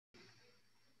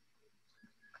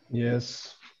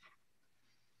Yes.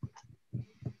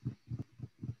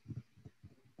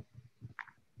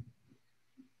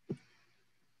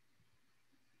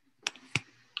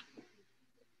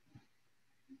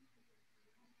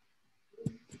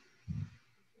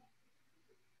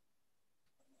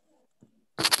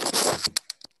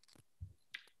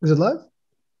 Is it live?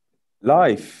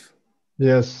 Live.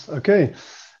 Yes. Okay.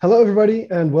 Hello, everybody,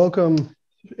 and welcome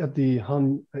at the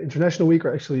Han International Week,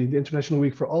 or actually the International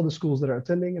Week for all the schools that are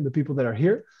attending and the people that are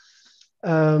here.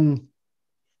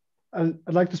 I'd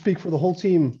like to speak for the whole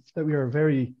team that we are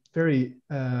very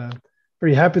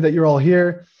happy that you're all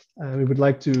here. We would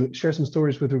like to share some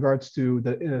stories with regards to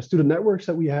the student networks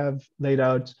that we have laid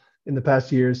out in the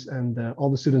past years, and all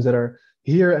the students that are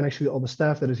here, and actually all the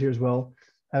staff that is here as well,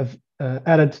 have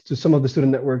added to some of the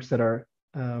student networks that are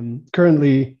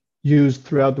currently used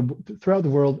throughout the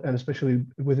world, and especially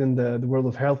within the world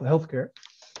of healthcare.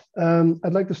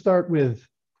 I'd like to start with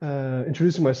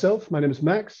introducing myself. My name is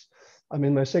Max. I'm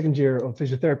in my second year of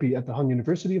physiotherapy at the Han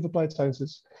University of Applied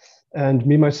Sciences. And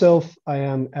me, myself, I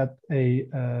am at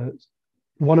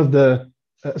one of the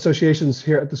associations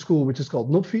here at the school, which is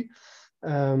called GNYP.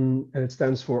 And it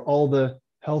stands for all the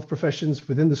health professions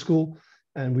within the school.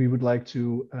 And we would like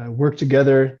to work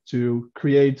together to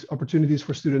create opportunities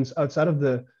for students outside of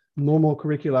the normal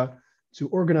curricula to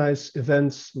organize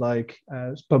events like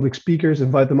public speakers,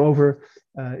 invite them over,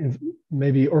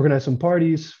 maybe organize some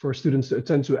parties for students to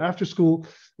attend to after school.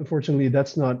 Unfortunately,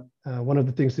 that's not one of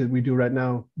the things that we do right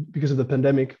now because of the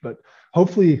pandemic, but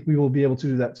hopefully we will be able to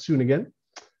do that soon again.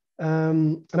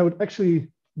 And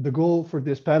the goal for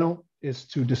this panel is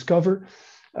to discover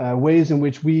ways in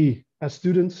which we as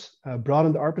students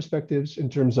broadened our perspectives in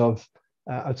terms of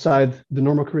outside the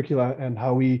normal curricula, and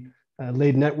how we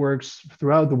laid networks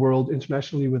throughout the world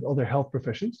internationally with other health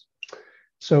professions.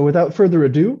 So without further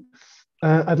ado,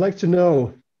 I'd like to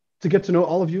get to know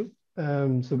all of you,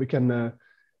 so we can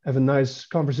have a nice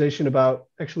conversation about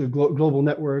actually global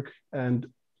network and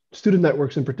student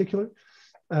networks in particular.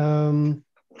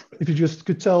 If you just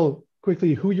could tell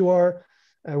quickly who you are,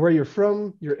 where you're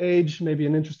from, your age, maybe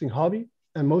an interesting hobby.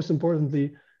 And most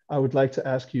importantly, I would like to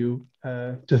ask you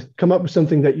to come up with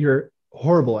something that you're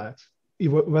horrible at,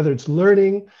 whether it's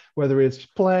learning, whether it's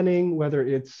planning, whether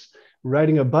it's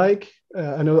riding a bike.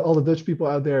 I know all the Dutch people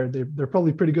out there, they're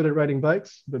probably pretty good at riding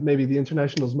bikes, but maybe the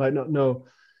internationals might not know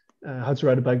how to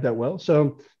ride a bike that well.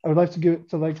 So I would like to give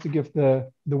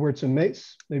the word to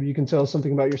Mees. Maybe you can tell us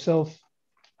something about yourself.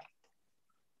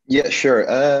 Yeah, sure.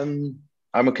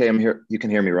 I'm okay. I'm here. You can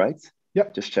hear me, right? Yeah.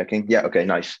 Just checking. Yeah. Okay.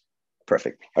 Nice.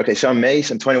 Perfect. Okay. So I'm Mees.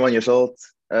 I'm 21 years old.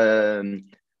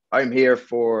 I'm here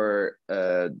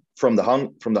from the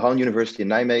Han University in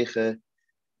Nijmegen.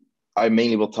 I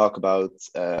mainly will talk about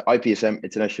IPSM,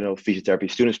 International Physiotherapy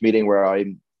Students Meeting, where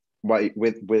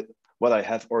with what I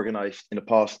have organized in the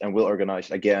past and will organize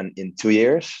again in 2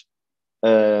 years.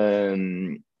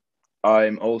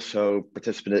 I'm also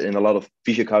participated in a lot of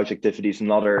Physiocouch activities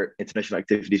and other international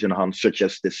activities in Han, such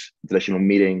as this international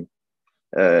meeting,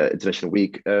 international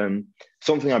week.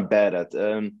 Something I'm bad at.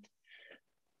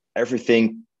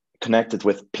 Everything connected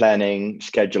with planning,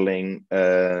 scheduling,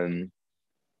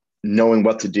 knowing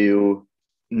what to do,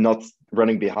 not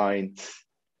running behind,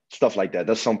 stuff like that.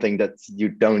 That's something that you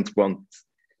don't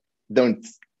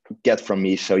get from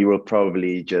me. So you will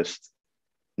probably just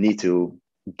need to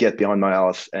get behind my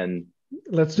ass and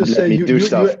let's just say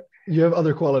you have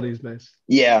other qualities, Mees.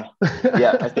 Yeah,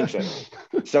 I think so.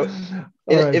 So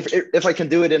if I can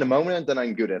do it in a moment, then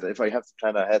I'm good at it. If I have to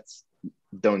plan ahead,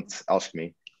 don't ask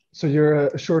me. So you're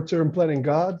a short-term planning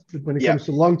god, but when it comes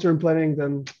to long-term planning,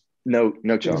 then no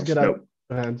chance. Get out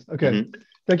of hand. Okay,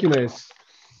 Thank you, Mees.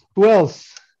 Who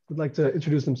else would like to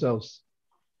introduce themselves?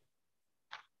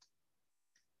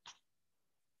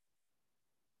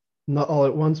 Not all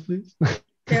at once, please.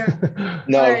 Yeah.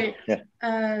 No. Hi. Yeah.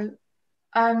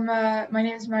 My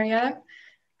name is Marielle.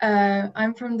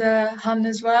 I'm from the Han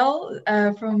as well,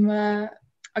 from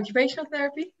occupational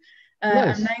therapy.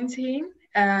 Nice. I'm 19,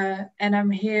 and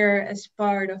I'm here as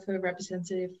part of a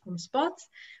representative from SPOT,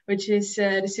 which is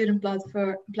the student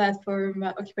platform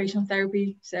occupational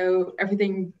therapy. So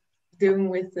everything doing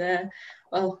with,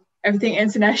 everything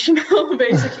international,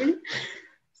 basically.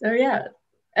 So yeah.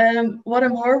 What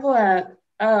I'm horrible at?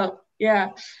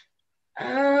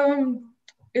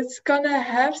 It's gonna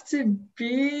have to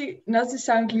be, not to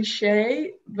sound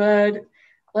cliche, but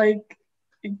like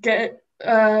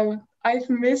I've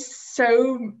missed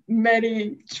so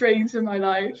many trains in my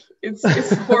life. It's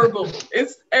horrible.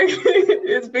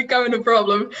 It's becoming a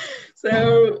problem.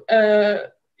 So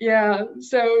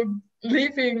so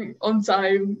leaving on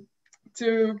time,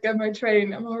 to get my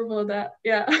train. I'm horrible at that.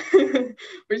 Yeah,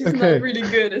 which is not really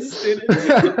good as a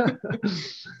student.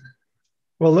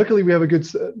 Well, luckily we have a good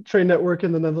train network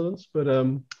in the Netherlands, but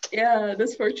yeah,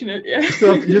 that's fortunate. Yeah,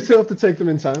 you still have to take them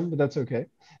in time, but that's okay.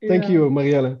 Thank you,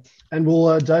 Marielle. And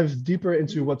we'll dive deeper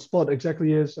into what Spot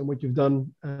exactly is and what you've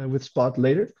done with Spot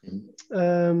later.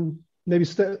 Maybe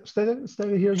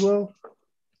Sterre here as well?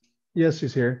 Yes,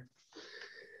 she's here.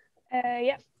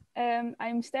 Yeah,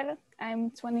 I'm Sterre.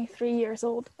 I'm 23 years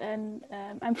old and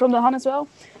I'm from the Han as well.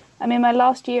 I'm in my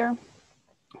last year.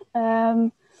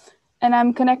 And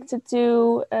I'm connected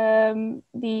to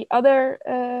the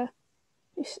other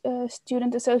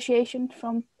student association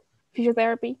from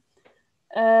physiotherapy.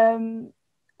 I'm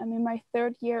in my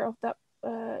third year of that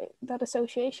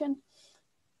association.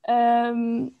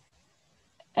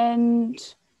 And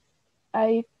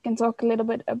I can talk a little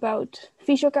bit about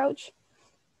Physiocouch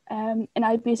and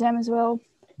IPSM as well.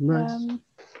 Nice.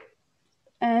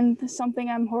 And something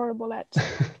I'm horrible at.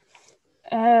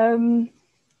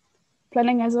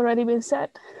 Planning has already been said.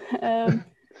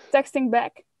 Texting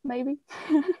back, maybe.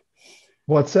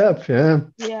 WhatsApp, yeah.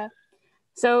 Yeah.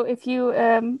 So if you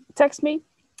text me,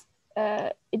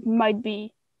 it might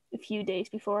be a few days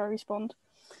before I respond.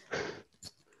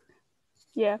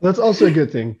 Yeah. That's also a good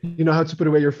thing. You know how to put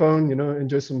away your phone, you know,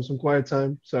 enjoy some quiet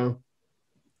time. So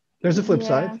there's a flip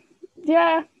side.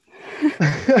 Yeah.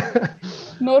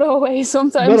 Not always.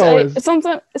 Not always.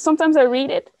 Sometimes I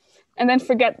read it and then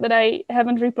forget that I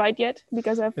haven't replied yet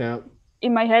because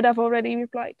in my head I've already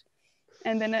replied,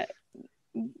 and then I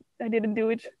didn't do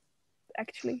it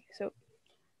actually. So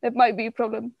that might be a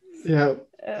problem. Yeah.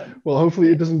 Well, hopefully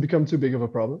it doesn't become too big of a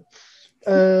problem.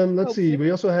 Let's see.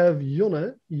 We also have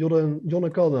Jonne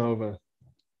Kaldenhoven.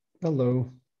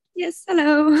 Hello. Yes,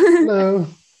 hello. Hello.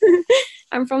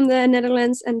 I'm from the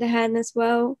Netherlands and the Han as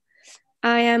well.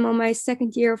 I am on my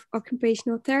second year of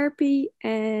occupational therapy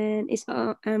and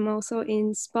I'm also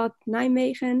in Spot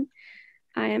Nijmegen.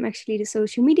 I am actually the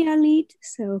social media lead,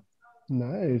 so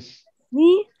nice.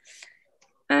 Me.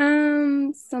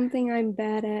 Something I'm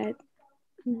bad at.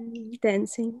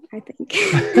 Dancing, I think.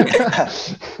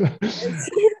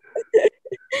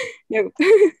 No.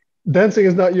 Dancing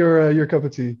is not your cup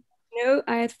of tea. No,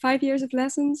 I had 5 years of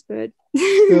lessons, but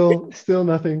still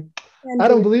nothing. I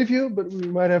don't believe you, but we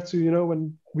might have to, you know,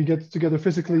 when we get together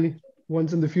physically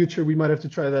once in the future, we might have to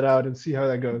try that out and see how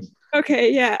that goes.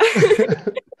 Okay, yeah.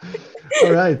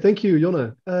 All right, thank you,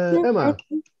 Jonne. Emma.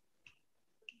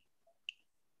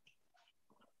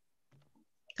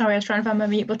 Sorry, I was trying to find my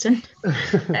mute button.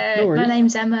 My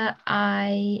name's Emma.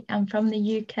 I am from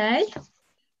the UK.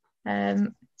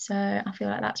 So I feel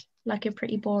like that's like a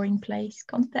pretty boring place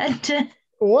compared to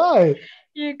Why?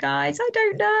 You guys. I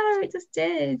don't know. It just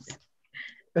is.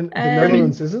 And the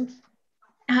Netherlands isn't?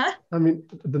 Huh? I mean,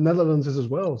 the Netherlands is as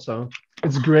well. So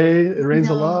it's grey. It rains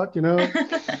a lot, you know.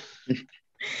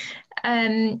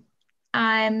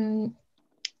 I'm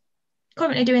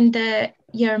currently doing the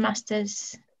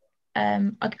Euromasters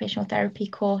occupational therapy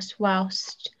course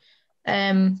whilst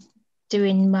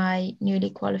doing my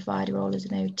newly qualified role as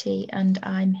an OT, and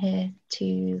I'm here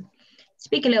to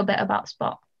speak a little bit about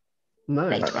Spot.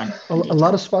 Nice. Later on. A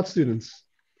lot of Spot students.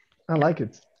 I like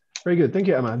it. Very good. Thank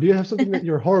you, Emma. Do you have something that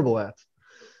you're horrible at?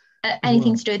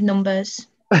 Anything to do with numbers.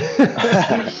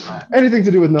 Anything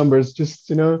to do with numbers. Just,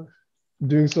 you know,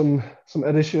 doing some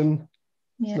addition.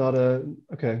 Yeah. It's not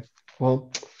okay.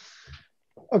 Well,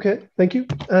 okay. Thank you.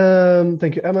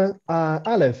 Thank you, Emma.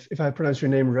 Aleph, if I pronounce your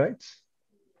name right.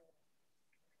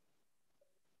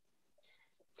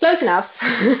 Close enough.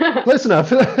 Close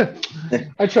enough.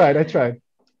 I tried.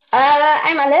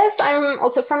 I'm Aleph. I'm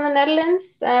also from the Netherlands,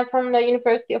 from the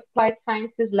University of Applied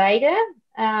Sciences Leiden.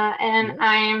 And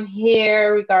I'm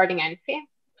here regarding ENPHE.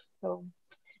 So,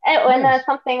 and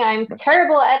something I'm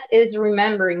terrible at is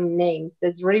remembering names.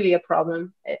 It's really a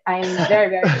problem. I'm very,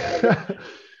 very good.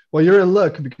 Well, you're in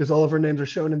luck because all of our names are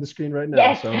shown in the screen right now.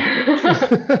 Yes. So.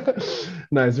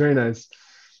 Nice, very nice.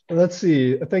 Let's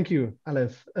see. Thank you,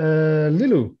 Aleph.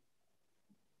 Lilou.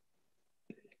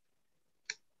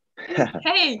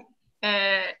 Hey,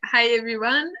 hi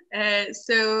everyone.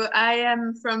 So I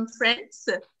am from France,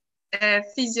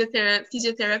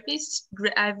 physiotherapist.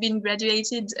 I've been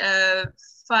graduated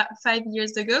 5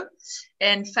 years ago,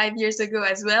 and 5 years ago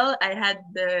as well, I had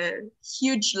the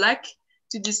huge luck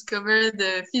to discover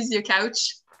the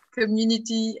Physiocouch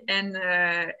community and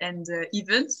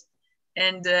events.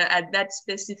 And at that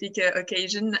specific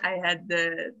occasion, I had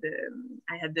the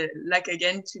luck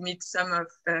again to meet some of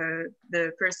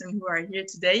the person who are here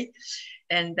today,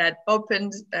 and that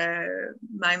opened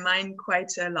my mind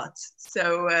quite a lot.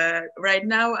 So right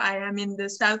now I am in the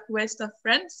southwest of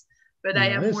France, but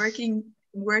Nice. I am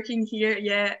working here,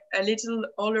 yeah, a little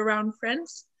all around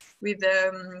France with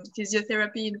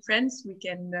physiotherapy in France. We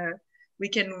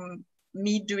can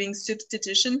meet doing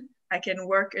substitution. I can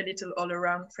work a little all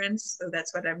around France, so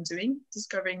that's what I'm doing,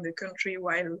 discovering the country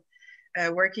while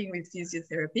working with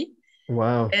physiotherapy.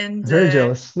 Wow, And very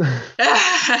jealous.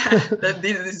 that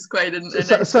this is quite a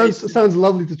nice sounds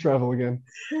lovely to travel again.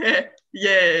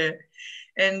 Yeah,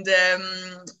 and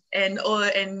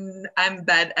I'm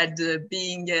bad at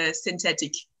being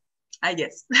synthetic, I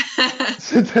guess.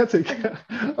 Synthetic.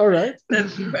 All right.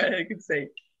 That's what I could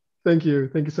say. Thank you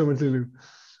so much, Lulu.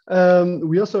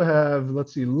 We also have,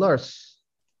 let's see, Lars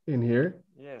in here.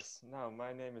 Yes, now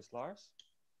my name is Lars.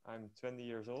 I'm 20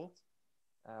 years old.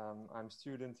 I'm a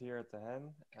student here at the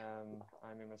HEN.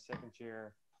 I'm in my second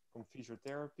year from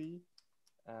physiotherapy.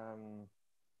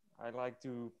 I like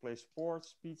to play sports,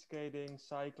 speed skating,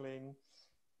 cycling.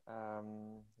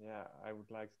 Yeah, I would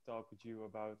like to talk with you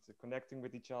about connecting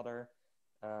with each other.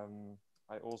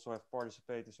 I also have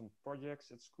participated in some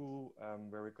projects at school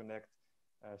where we connect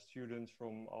students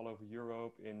from all over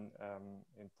Europe in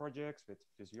projects with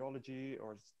physiology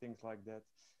or things like that.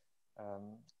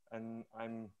 And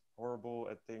I'm horrible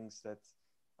at things that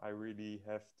I really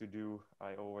have to do.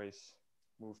 I always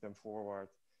move them forward,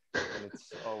 and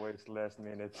it's always last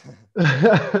minute.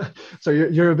 So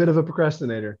you're a bit of a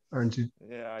procrastinator, aren't you?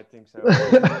 Yeah, I think so.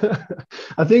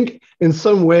 I think in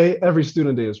some way every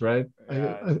student is, right?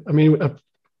 Yeah. I mean,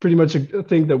 pretty much a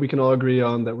thing that we can all agree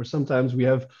on, that sometimes we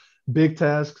have big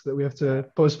tasks that we have to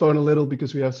postpone a little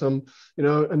because we have some,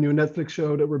 a new Netflix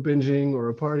show that we're binging or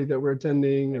a party that we're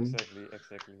attending. And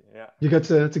exactly. Yeah. You get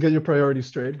to get your priorities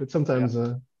straight, but sometimes,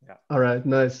 yeah. All right,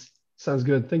 nice. Sounds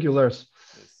good. Thank you, Lars.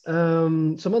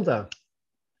 Yes. Samantha.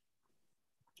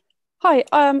 Hi,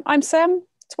 I'm Sam,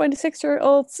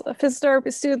 26-year-old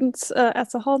physiotherapy student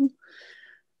at the HON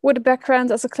with a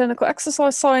background as a clinical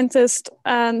exercise scientist,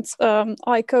 and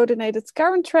I coordinated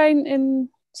Karen Train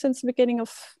since the beginning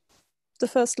of the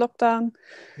first lockdown.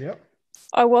 Yep.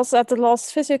 I was at the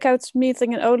last Physiocouch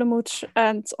meeting in Olomouc,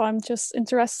 and I'm just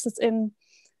interested in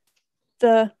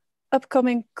the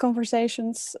upcoming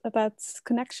conversations about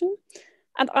connection.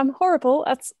 And I'm horrible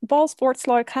at ball sports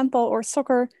like handball or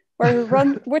soccer, where you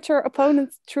run with your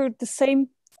opponent through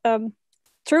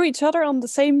each other on the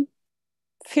same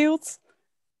field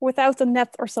without a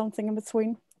net or something in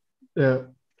between. Yeah.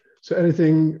 So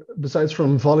anything besides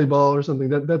from volleyball or something,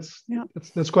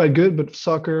 that's quite good, but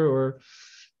soccer or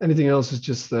anything else is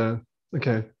just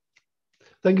okay.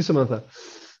 Thank you, Samantha.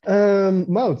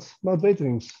 Maud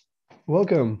Weterings,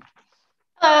 welcome.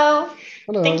 Hello.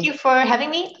 Hello. Thank you for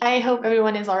having me. I hope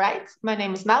everyone is all right. My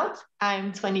name is Maud.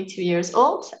 I'm 22 years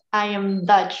old. I am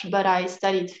Dutch, but I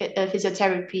studied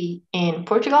physiotherapy in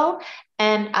Portugal,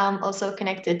 and I'm also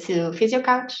connected to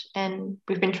Physiocouch, and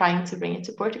we've been trying to bring it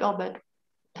to Portugal, but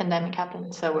pandemic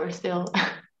happened, so we're still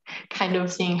kind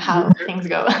of seeing how things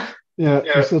go. Yeah,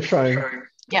 we're still trying.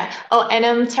 Yeah. Oh, and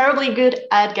I'm terribly good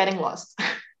at getting lost.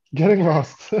 Getting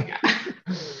lost.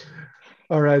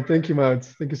 All right. Thank you, Maud.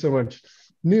 Thank you so much.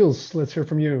 Niels, let's hear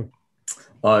from you.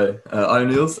 Hi, I'm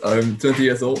Niels. I'm 20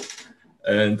 years old,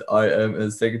 and I am a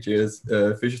second year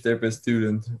physiotherapy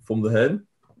student from the HEN.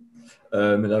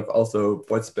 And I've also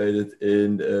participated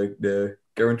in the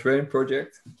Karen Train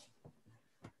project.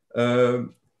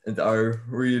 And I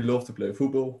really love to play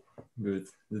football, but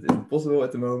that isn't possible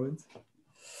at the moment.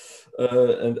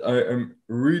 And I am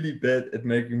really bad at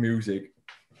making music.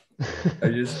 I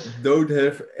just don't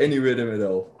have any rhythm at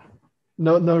all.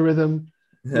 No rhythm,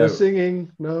 no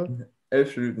singing, no?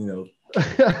 Absolutely not.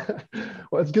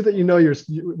 Well, it's good that you know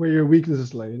where your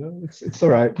weaknesses lay, It's all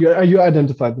right. You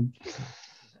identified them.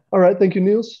 All right, thank you,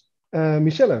 Niels.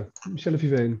 Michelle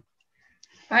Viveen.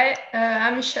 Hi,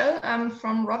 I'm Michelle. I'm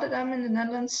from Rotterdam in the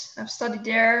Netherlands. I've studied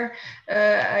there.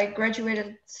 I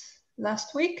graduated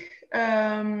last week.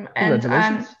 And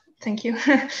thank you.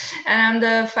 And I'm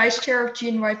the vice chair of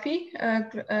GNYP,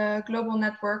 a global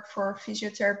network for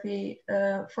physiotherapy,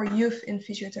 for youth in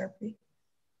physiotherapy.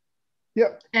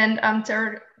 Yeah. And I'm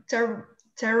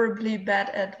terribly bad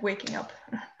at waking up.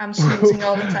 I'm snoozing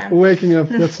all the time. Waking up,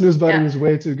 that snooze button is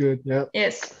way too good. Yeah.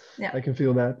 Yes. Yeah. I can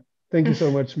feel that. Thank you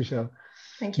so much, Michelle.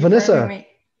 Thank you Vanessa. for having me.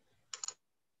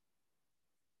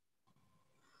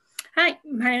 Hi,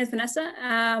 my name is Vanessa.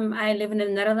 I live in the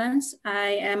Netherlands.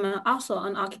 I am also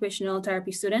an occupational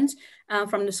therapy student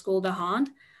from the school De Haan.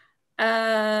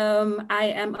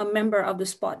 I am a member of the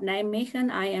SPOT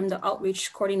Nijmegen. I am the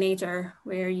outreach coordinator,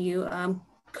 where you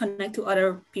connect to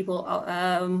other people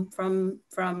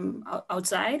from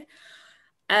outside.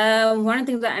 One of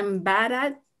the things that I'm bad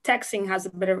at texting has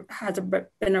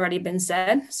been already been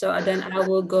said. So then I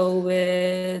will go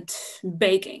with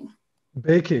baking.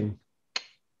 Baking.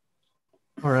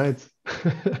 All right.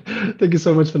 Thank you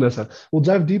so much, Vanessa. We'll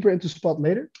dive deeper into Spot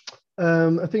later.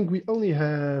 I think we only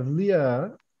have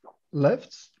Leah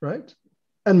left, right?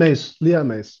 And Mees, Leah and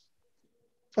Mees.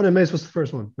 Oh no, Mees was the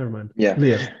first one. Never mind. Yeah.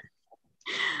 Leah.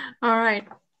 All right.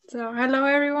 So hello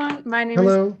everyone. My name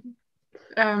is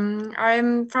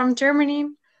I'm from Germany.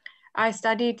 I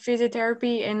studied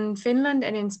physiotherapy in Finland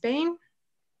and in Spain.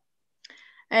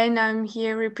 And I'm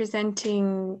here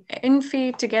representing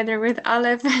ENPHE together with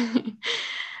Aleph.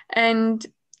 And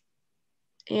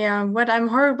yeah, what I'm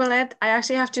horrible at, I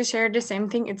actually have to share the same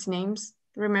thing. It's names,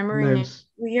 remembering names.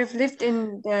 We have lived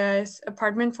in this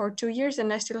apartment for 2 years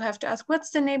and I still have to ask,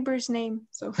 what's the neighbor's name?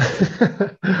 So.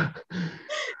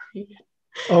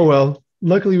 Oh, well,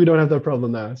 luckily we don't have that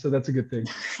problem now. So that's a good thing.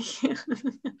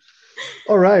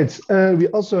 All right. We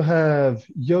also have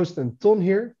Joost and Ton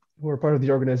here, who are part of the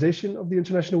organization of the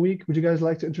International Week. Would you guys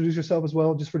like to introduce yourself as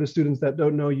well, just for the students that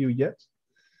don't know you yet?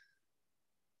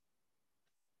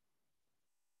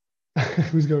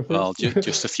 Who's going first? Well,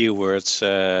 just a few words.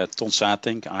 Ton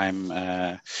Sating. I'm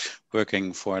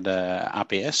working for the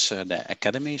APS, the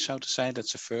academy, so to say.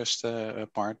 That's the first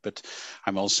part, but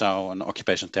I'm also an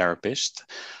occupational therapist.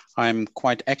 I'm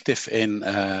quite active in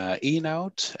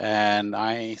eNote, and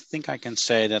I think I can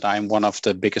say that I'm one of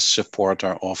the biggest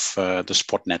supporter of the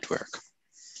Spot network.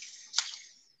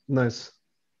 Nice.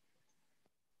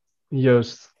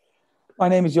 Joost. My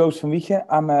name is Joost van Wijchen.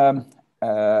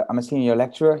 I'm a senior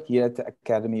lecturer here at the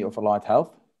Academy of Allied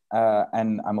Health,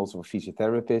 and I'm also a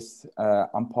physiotherapist.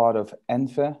 I'm part of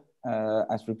ENPHE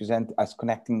as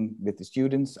connecting with the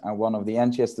students. I'm one of the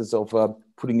ancestors of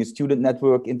putting a student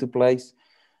network into place.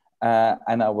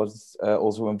 And I was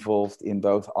also involved in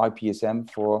both IPSM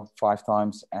for 5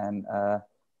 times and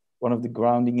one of the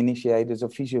grounding initiators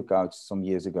of Physiocouch some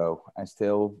years ago. I'm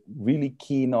still really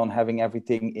keen on having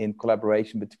everything in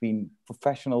collaboration between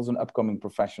professionals and upcoming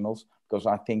professionals, because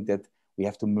I think that we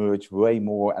have to merge way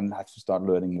more and have to start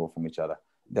learning more from each other.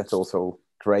 That's also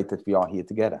great that we are here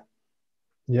together.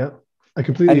 Yeah, I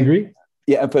completely agree.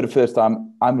 Yeah, and for the first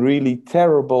time, I'm really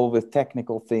terrible with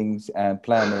technical things and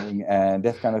planning and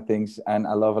that kind of things. And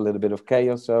I love a little bit of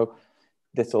chaos. So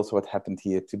that's also what happened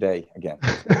here today again.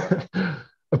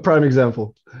 A prime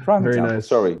example. Very example. Nice.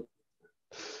 Sorry.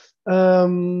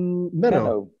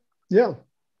 Menno. Yeah.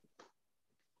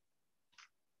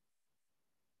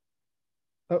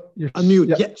 Oh, you're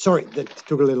unmute. Yeah, sorry, that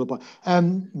took a little bit.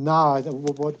 Now,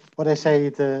 what I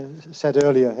said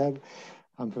earlier.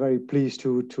 I'm very pleased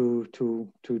to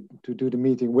do the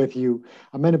meeting with you.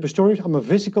 I'm Menno Pistorius. I'm a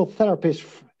physical therapist,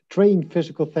 trained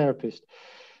physical therapist,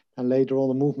 and later on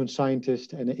a movement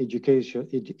scientist and an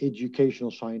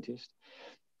educational scientist.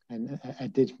 And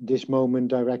at this moment,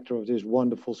 director of this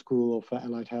wonderful school of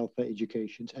allied health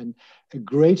education, and a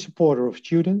great supporter of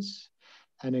students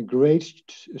and a great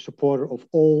supporter of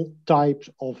all types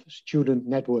of student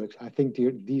networks. I think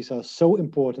these are so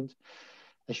important,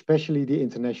 especially the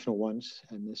international ones,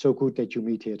 and it's so good that you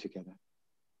meet here together.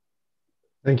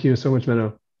 Thank you so much,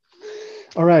 Menno.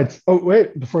 All right. Oh,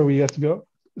 wait, before we have to go,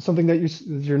 something that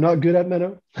you're not good at,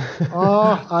 Menno?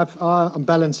 I'm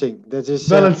balancing. That is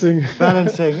balancing.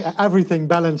 Balancing, everything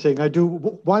balancing. I do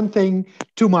one thing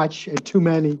too much and too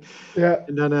many. Yeah.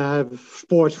 And then I have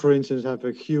sports, for instance, have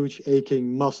a huge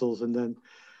aching muscles, and then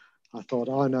I thought,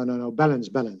 oh, no, balance.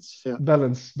 Yeah.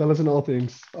 Balance in all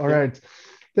things. All right.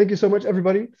 Thank you so much,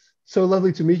 everybody. So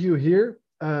lovely to meet you here.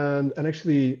 And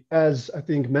actually, as I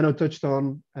think Menno touched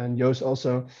on, and Joost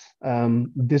also,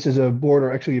 this is a board,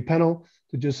 or actually a panel,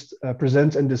 to just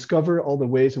present and discover all the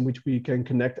ways in which we can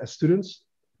connect as students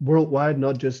worldwide,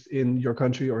 not just in your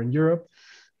country or in Europe.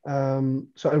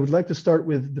 So I would like to start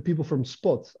with the people from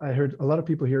Spot. I heard a lot of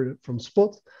people here from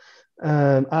Spot.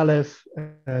 Aleph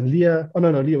and Leah. Oh,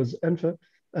 no, Leah was ENPHE.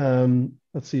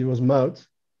 Let's see, it was Maud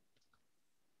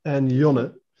and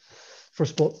Jonne for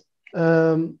Spot.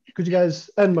 Could you guys,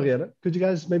 and Marielle, could you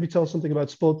guys maybe tell us something about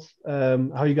Spot,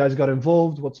 how you guys got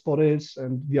involved, what Spot is,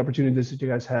 and the opportunities that you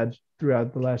guys had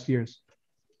throughout the last years?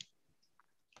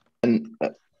 And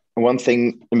one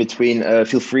thing in between,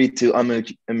 feel free to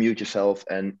unmute yourself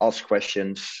and ask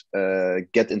questions,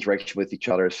 get interaction with each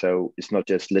other. So it's not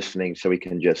just listening, so we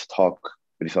can just talk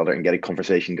with each other and get a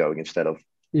conversation going instead of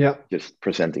just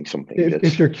presenting something.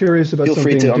 If you're curious about something,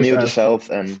 feel free to unmute yourself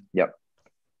and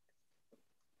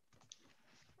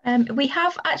We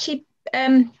have actually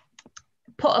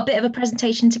put a bit of a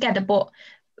presentation together, but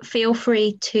feel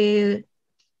free to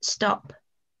stop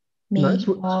me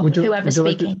or whoever's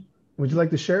speaking. would you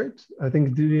like to share it? I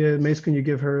think, Mees, can you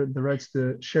give her the rights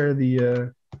to share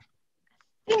the...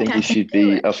 I think you should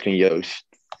be asking Joost.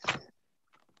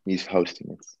 He's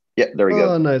hosting it. Yeah, there we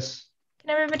go. Oh, nice. Can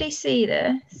everybody see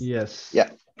this? Yes. Yeah.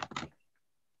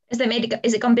 Is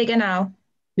it gone bigger now?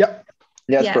 Yep.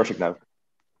 Yeah, it's perfect now.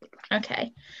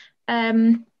 Okay.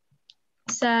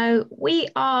 So we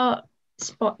are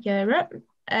Spot Europe.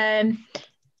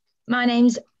 My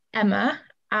name's Emma,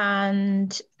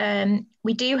 and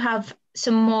we do have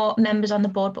some more members on the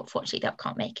board, but fortunately they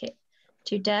can't make it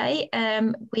today.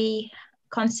 We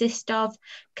consist of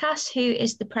Cass, who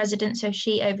is the president, so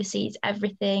she oversees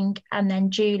everything, and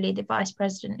then Julie, the vice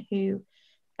president, who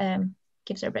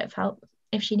gives her a bit of help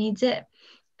if she needs it.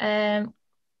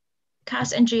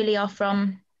 Cass and Julie are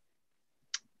from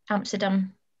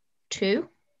Amsterdam too,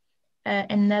 in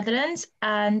the Netherlands,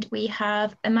 and we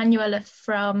have Emanuela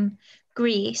from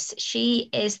Greece. She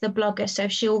is the blogger, so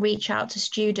she'll reach out to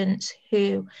students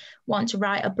who want to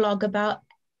write a blog about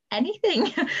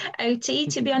anything OT,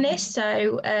 to be honest.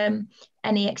 So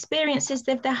any experiences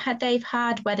they've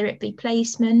had, whether it be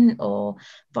placement or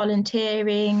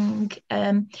volunteering,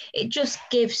 it just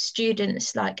gives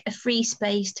students like a free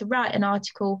space to write an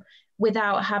article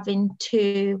without having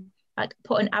to like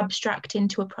put an abstract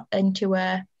into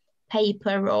a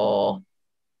paper or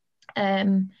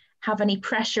have any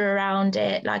pressure around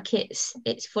it. Like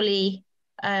it's fully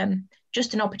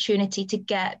just an opportunity to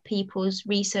get people's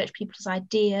research, people's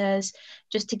ideas,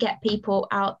 just to get people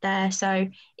out there. So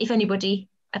if anybody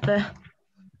ever, I'm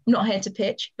not here to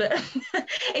pitch, but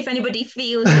if anybody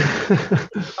feels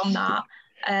on that,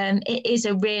 it is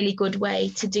a really good way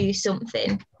to do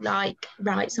something, like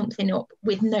write something up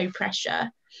with no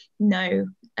pressure, no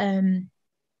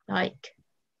like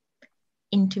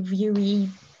interviewee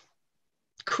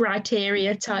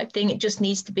criteria type thing. It just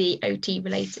needs to be OT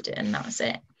related, and that's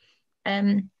it.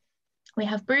 We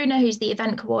have Bruna, who's the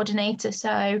event coordinator.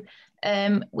 So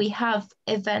we have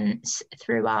events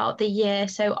throughout the year,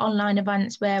 so online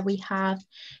events where we have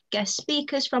guest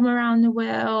speakers from around the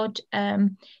world,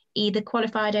 either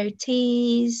qualified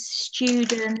OTs,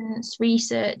 students,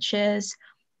 researchers,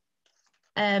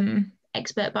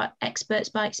 experts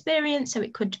by experience. So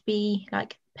it could be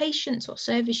like patients or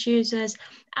service users,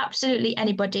 absolutely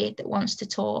anybody that wants to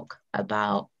talk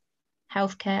about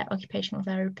healthcare, occupational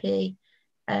therapy.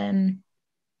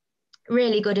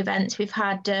 Really good events. We've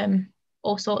had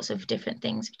all sorts of different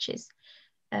things, which is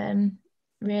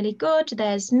really good.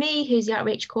 There's me, who's the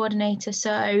outreach coordinator.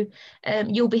 So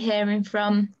you'll be hearing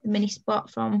from the mini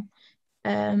spot from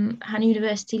Han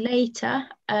University later.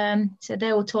 So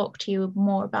they will talk to you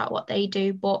more about what they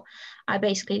do, but I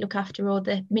basically look after all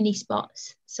the mini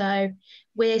spots. So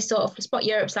we're sort of, Spot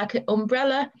Europe's like an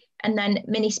umbrella, and then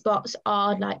mini spots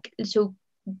are like little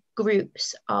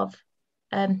groups of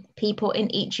people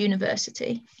in each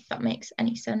university, if that makes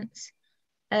any sense.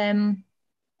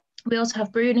 We also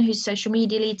have Bruna, who's social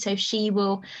media lead, so she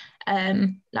will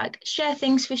like share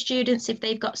things for students if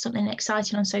they've got something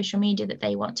exciting on social media that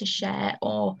they want to share,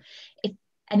 or if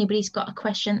anybody's got a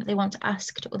question that they want to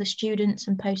ask to other students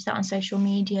and post that on social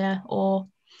media, or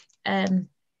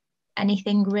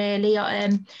anything really. We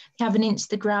have an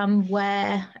Instagram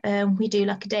where we do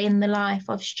like a day in the life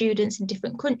of students in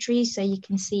different countries, so you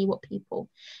can see what people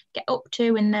get up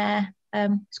to in their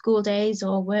school days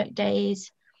or work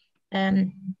days.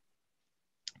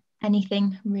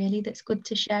 Anything really that's good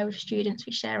to share with students,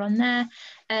 we share on there.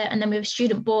 And then we have a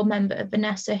student board member,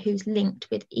 Vanessa, who's linked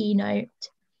with eNote.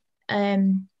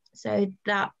 So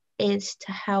that is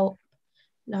to help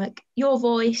like your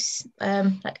voice,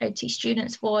 like OT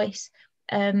students' voice,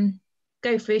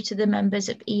 go through to the members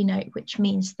of eNote, which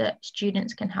means that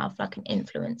students can have like an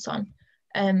influence on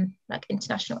like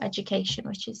international education,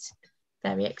 which is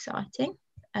very exciting.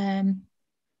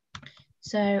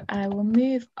 So I will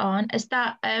move on. Has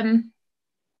that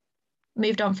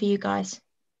moved on for you guys?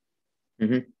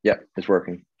 Mm-hmm. Yeah, it's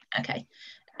working. Okay.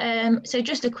 So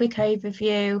just a quick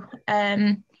overview,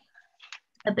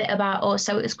 a bit about us.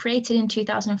 So it was created in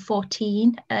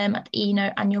 2014 at the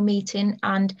eNote annual meeting,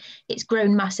 and it's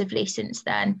grown massively since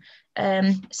then.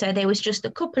 So there was just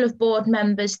a couple of board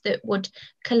members that would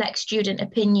collect student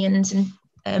opinions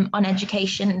and on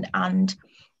education and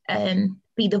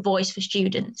be the voice for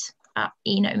students at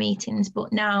eNote meetings.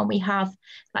 But now we have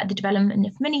like the development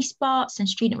of mini spots and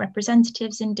student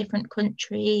representatives in different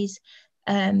countries.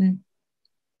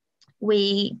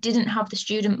 We didn't have the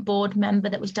student board member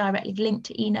that was directly linked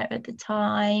to eNote at the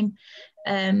time.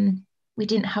 We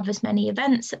didn't have as many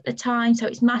events at the time, so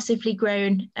it's massively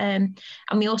grown. And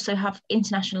we also have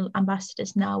international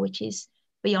ambassadors now, which is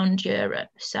beyond Europe.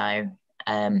 So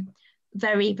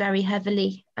very, very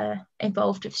heavily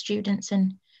involved with students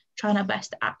and trying our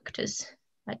best to act as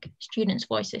like students'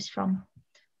 voices from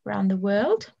around the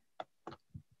world.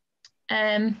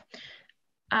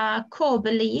 Our core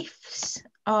beliefs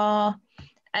are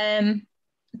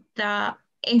that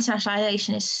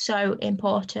internationalization is so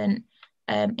important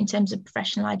in terms of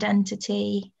professional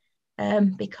identity,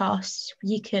 because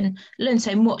you can learn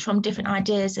so much from different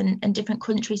ideas, and different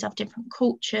countries have different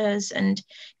cultures and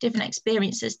different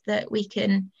experiences that we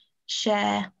can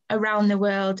share around the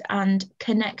world and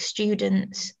connect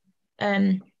students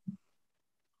that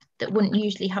wouldn't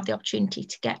usually have the opportunity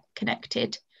to get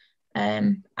connected.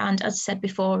 And as I said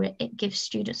before, it gives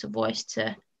students a voice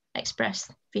to express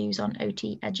views on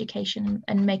OT education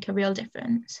and make a real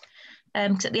difference.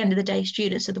 Because at the end of the day,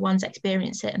 students are the ones that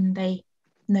experience it, and they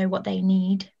know what they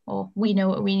need, or we know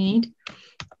what we need.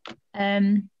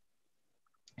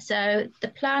 So the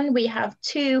plan, we have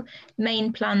 2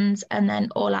 main plans, and then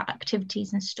all our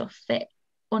activities and stuff fit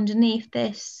underneath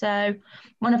this. So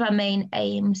one of our main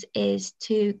aims is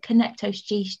to connect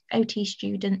OT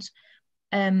students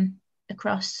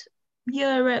across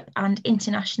Europe and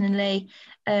internationally,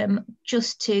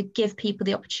 just to give people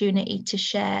the opportunity to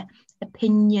share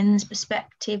opinions,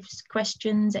 perspectives,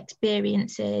 questions,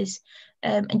 experiences,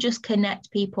 and just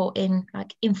connect people in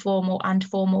like informal and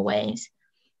formal ways,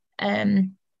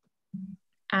 and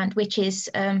which is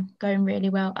going really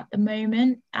well at the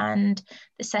moment. And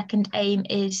the second aim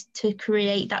is to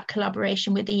create that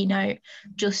collaboration with eNote,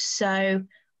 just so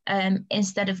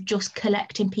instead of just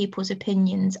collecting people's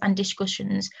opinions and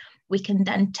discussions, we can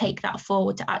then take that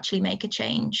forward to actually make a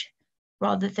change,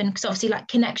 rather than, because obviously like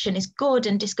connection is good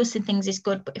and discussing things is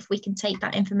good, but if we can take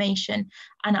that information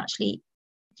and actually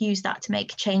use that to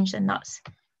make a change, then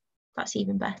that's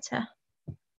even better.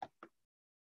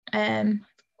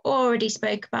 Already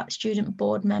spoke about the student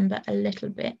board member a little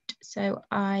bit, so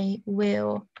I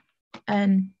will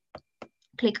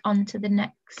click on to the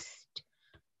next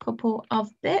couple of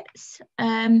bits.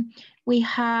 We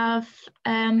have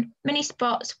mini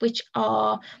spots, which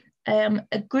are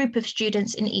a group of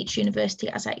students in each university,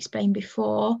 as I explained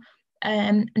before,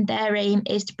 and their aim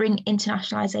is to bring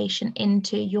internationalization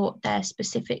into their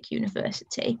specific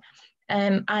university.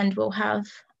 And we'll have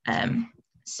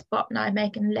Spot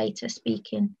Nijmegen later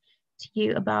speaking to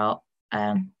you about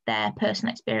their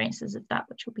personal experiences of that,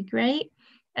 which will be great.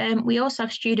 We also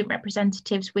have student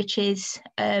representatives, which is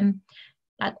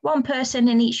like one person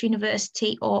in each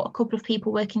university or a couple of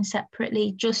people working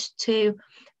separately, just to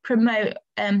promote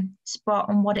Spot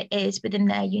and what it is within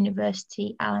their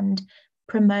university and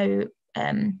promote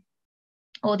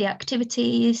all the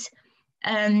activities.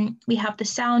 We have the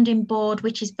sounding board,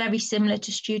 which is very similar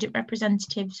to student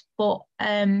representatives, but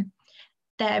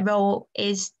their role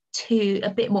is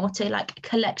a bit more to like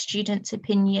collect students'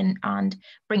 opinion and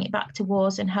bring it back to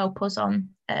us and help us on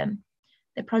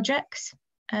the projects.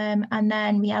 And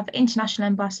then we have international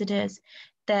ambassadors.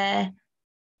 They're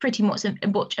pretty much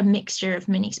a mixture of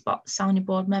mini Spot sounding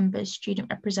board members, student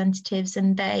representatives,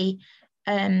 and they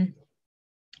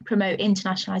promote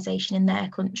internationalization in their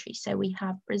country. So we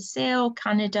have Brazil,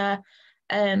 Canada,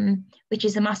 which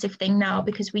is a massive thing now,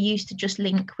 because we used to just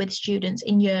link with students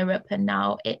in Europe, and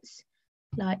now it's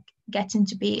like getting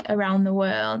to be around the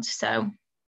world. So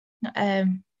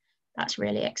that's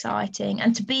really exciting.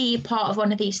 And to be part of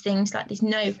one of these things, like there's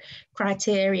no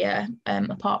criteria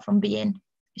apart from being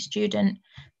a student,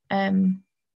 and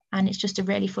it's just a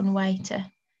really fun way to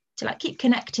like keep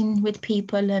connecting with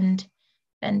people and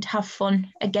have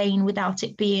fun again, without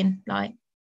it being like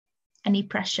any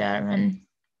pressure, and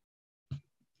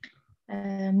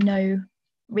no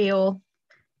real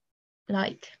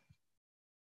like,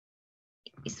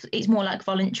 it's more like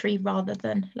voluntary rather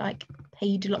than like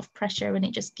paid, a lot of pressure, and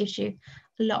it just gives you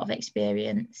a lot of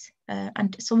experience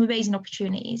and some amazing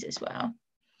opportunities as well.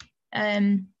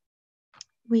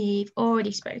 We've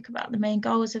already spoke about the main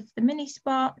goals of the mini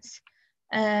spots,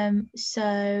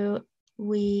 so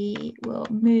we will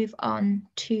move on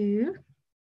to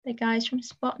the guys from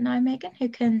Spot Nijmegen, who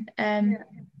can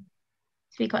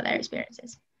speak about their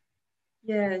experiences.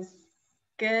 Yes.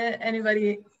 Can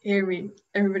anybody hear me?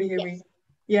 Everybody hear me?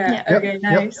 Yeah. Yep. Okay,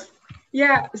 nice. Yep.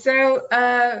 Yeah, so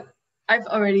I've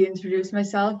already introduced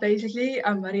myself, basically.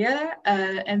 I'm Marielle,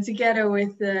 and together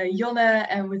with Jonne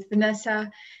and with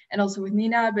Vanessa and also with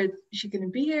Nina, but she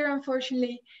couldn't be here,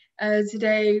 unfortunately.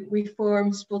 Today we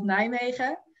form Spot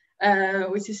Nijmegen,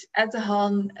 which is at the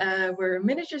Han. We're a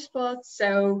miniature spot,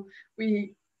 so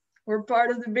we're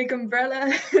part of the big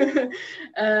umbrella.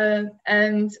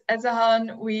 And at the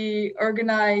Han, we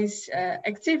organize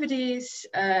activities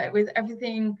with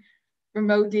everything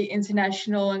remotely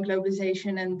international and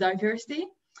globalization and diversity.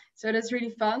 So that's really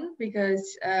fun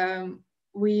because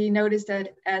we noticed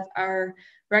that at our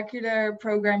regular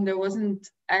program, there wasn't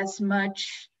as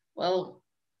much, well,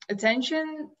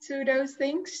 attention to those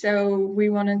things. So we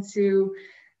wanted to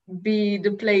be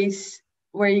the place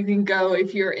where you can go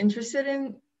if you're interested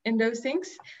in those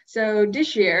things. So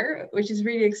this year, which is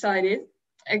really exciting,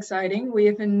 we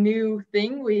have a new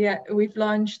thing. We've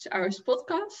launched our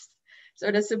Spotcast.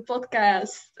 So that's a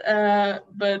podcast,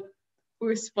 but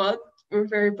with Spot. We're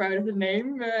very proud of the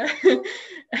name.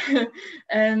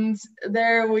 And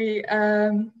there we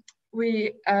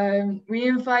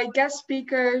invite guest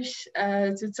speakers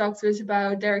to talk to us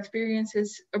about their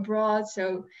experiences abroad.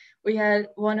 So we had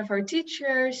one of our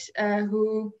teachers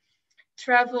who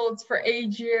traveled for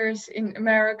 8 years in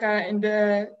America in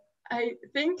I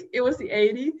think it was the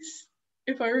 80s,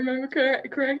 if I remember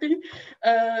correctly.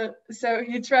 So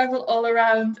he traveled all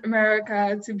around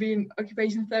America to be an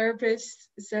occupational therapist.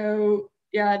 So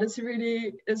yeah, that's a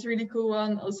really cool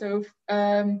one. Also,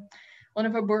 one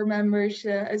of our board members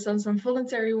has done some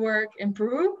voluntary work in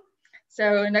Peru.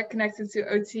 So, and that connected to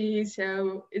OT.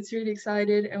 So it's really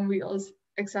exciting.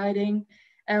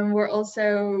 And we're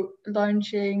also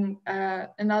launching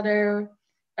another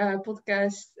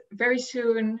podcast very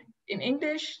soon in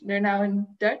English. They're now in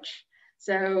Dutch.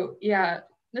 So yeah,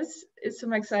 it's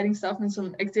some exciting stuff and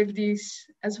some activities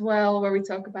as well where we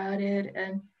talk about it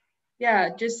and yeah,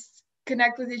 just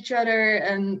connect with each other.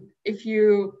 And if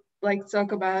you like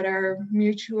talk about our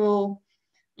mutual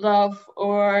love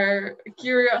or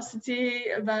curiosity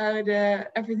about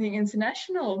everything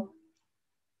international.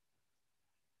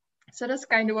 So that's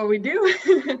kind of what we do.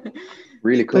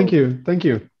 Really cool. Thank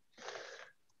you.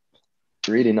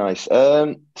 Really nice.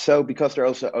 So because there are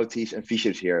also OTs and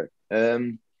physios here,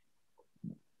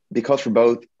 because for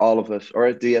both, all of us,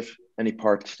 or do you have any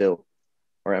part still?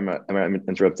 Or am I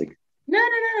interrupting? No,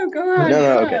 go on.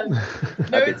 Okay.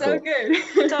 No, okay, it's cool. all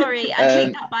good. Sorry, I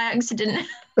clicked that by accident.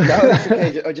 No, it's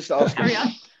okay. I just asked. Carry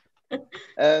on.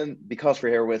 Because we're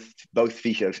here with both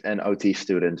physios and OT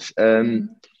students, and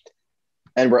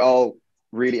we're all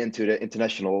really into the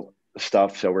international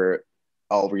stuff. So we're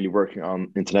all really working on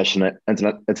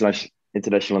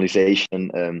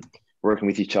internationalization, working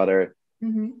with each other.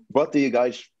 What do you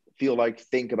guys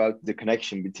think about the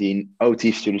connection between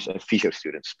OT students and physio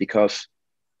students? Because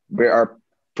we are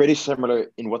pretty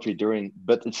similar in what we're doing,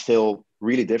 but it's still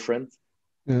really different.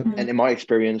 Yeah. And in my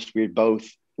experience, we're both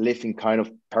living kind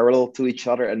of parallel to each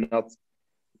other and not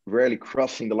rarely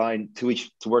crossing the line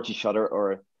towards each other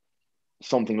or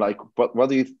something like. What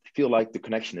do you feel like the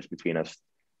connection is between us?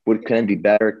 What can it be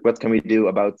better? What can we do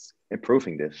about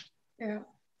improving this? Yeah.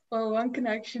 Well, one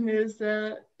connection is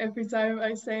every time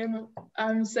I say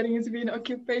I'm studying to be an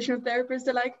occupational therapist,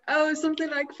 they're like, oh, something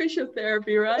like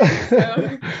physiotherapy, right?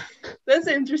 So that's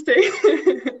interesting.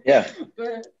 Yeah.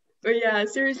 But yeah,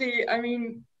 seriously, I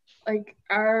mean, like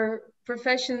our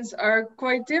professions are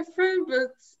quite different,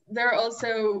 but they're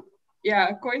also,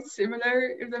 yeah, quite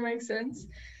similar, if that makes sense.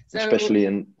 So, especially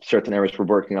in certain areas, we're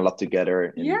working a lot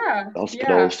together in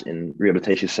hospitals, in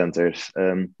rehabilitation centers.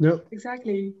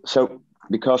 Exactly. So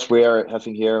because we're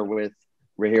here with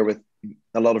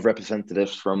a lot of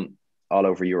representatives from all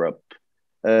over Europe,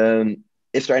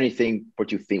 is there anything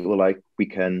what you think we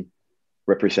can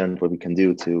represent, what we can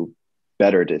do to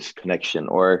better this connection,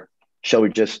 or shall we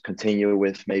just continue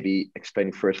with maybe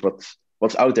explaining first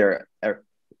what's out there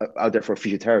for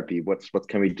physiotherapy? What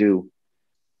can we do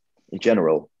in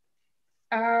general?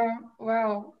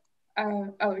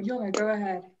 Jonna, go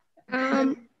ahead.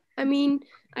 I mean,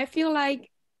 I feel like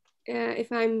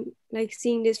if I'm like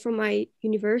seeing this from my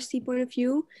university point of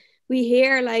view, we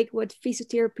hear like what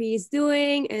physiotherapy is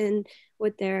doing and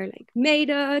what they're like made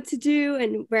to do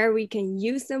and where we can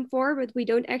use them for, but we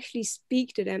don't actually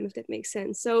speak to them, if that makes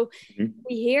sense. So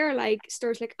we hear like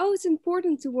stories like, oh, it's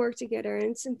important to work together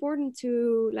and it's important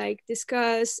to like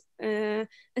discuss a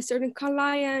certain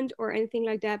client or anything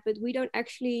like that, but we don't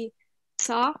actually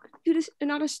talk to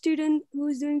another student who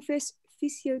is doing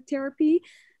physiotherapy.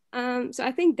 So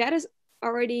I think that is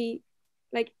already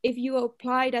like, if you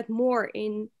apply that more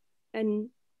in an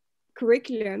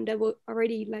curriculum, that will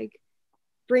already like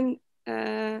bring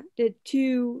the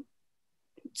two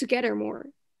together more,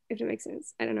 if that makes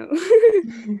sense. I don't know.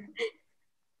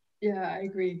 Yeah, I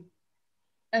agree.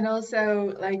 And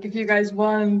also, like, if you guys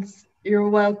want, you're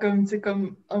welcome to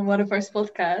come on one of our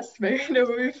podcasts. Maybe that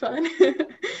would be fun.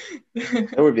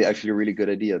 That would be actually a really good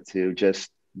idea to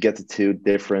just get the two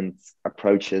different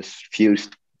approaches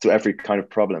fused to every kind of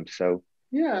problem. So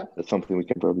yeah, that's something we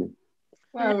can probably.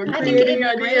 Wow, we're creating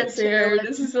ideas here.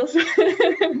 This is also.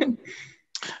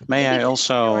 May I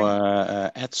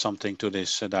also add something to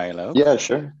this dialogue? Yeah,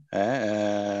 sure.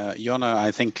 Jonna,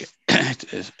 I think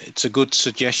it's a good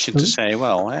suggestion to say,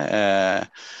 well,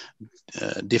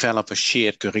 develop a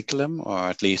shared curriculum, or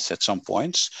at least at some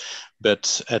points,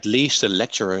 but at least the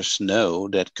lecturers know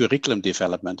that curriculum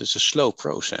development is a slow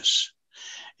process.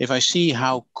 If I see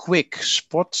how quick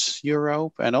Spot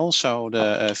Europe and also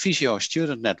the Physio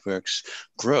student networks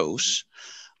grows,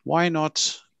 why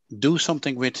not do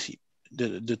something with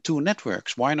the two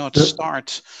networks? Why not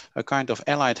start a kind of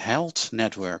allied health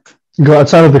network? Go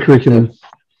outside of the curriculum.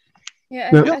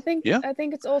 Yeah, I think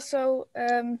it's also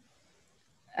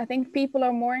I think people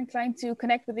are more inclined to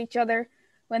connect with each other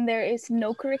when there is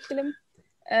no curriculum,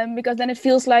 because then it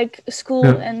feels like school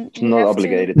and it's not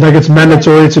obligated. Like it's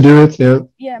mandatory to do it.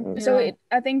 Yeah. So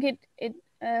I think it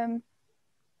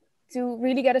to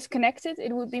really get us connected,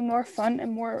 it would be more fun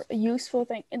and more useful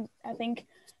thing. And I think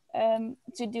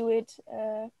to do it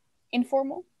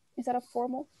informal instead of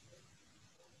formal.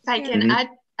 If I can add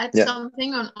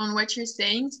something on what you're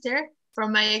saying, Ster,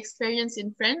 from my experience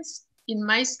in France. In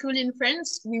my school in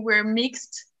France, we were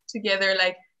mixed together.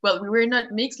 Like, well, we were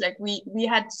not mixed. Like we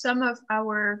had some of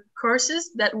our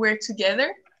courses that were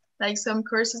together, like some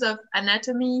courses of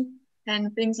anatomy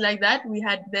and things like that. We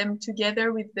had them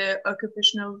together with the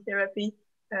occupational therapy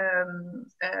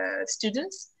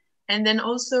students. And then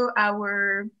also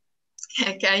our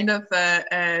kind of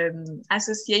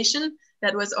association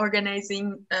that was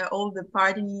organizing all the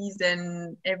parties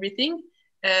and everything.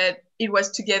 It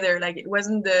was together, like it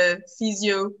wasn't the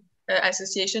physio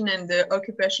association and the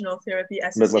occupational therapy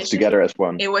association. But it was together as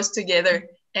one. It was together.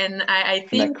 And I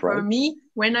think for me,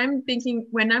 when I'm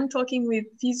talking with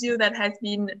physio that has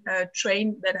been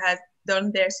trained, that has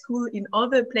done their school in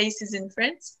other places in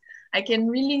France, I can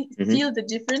really feel the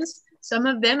difference. Some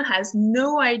of them has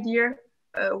no idea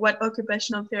what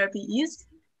occupational therapy is.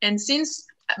 And since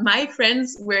my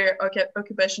friends were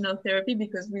occupational therapy,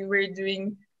 because we were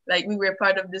doing, like we were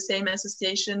part of the same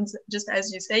associations, just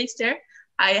as you say, Ster,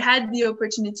 I had the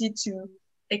opportunity to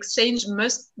exchange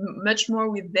much more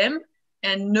with them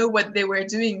and know what they were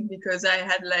doing, because I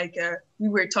had like, we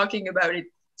were talking about it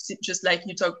just like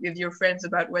you talk with your friends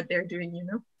about what they're doing, you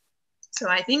know? So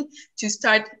I think to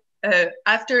start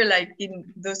after, like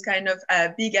in those kind of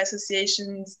big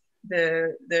associations,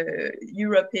 the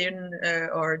European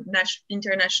or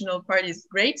international part is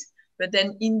great, but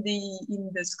then in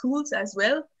the schools as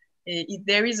well, if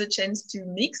there is a chance to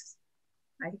mix,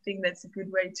 I think that's a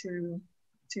good way to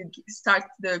start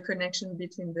the connection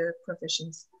between the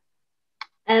professions.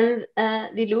 And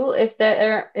Lilou, if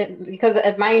there are, because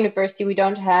at my university we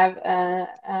don't have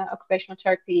occupational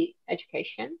therapy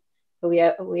education, so we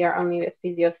are only a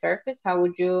physiotherapist. How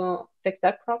would you fix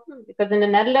that problem? Because in the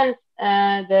Netherlands,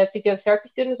 the physiotherapy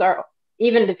students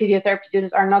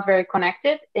are not very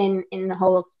connected in the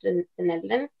whole of the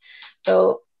Netherlands.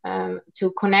 So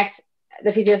to connect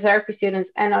the physiotherapy students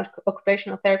and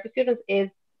occupational therapy students is,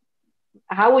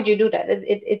 how would you do that?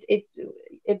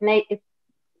 It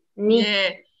needs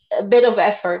a bit of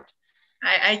effort.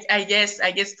 I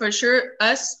guess for sure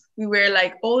we were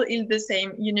like all in the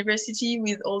same university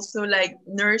with also like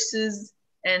nurses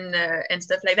and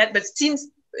stuff like that. But since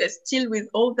still with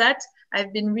all that,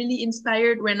 I've been really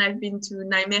inspired when I've been to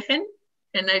Nijmegen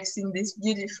and I've seen this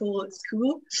beautiful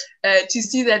school to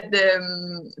see that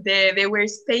there were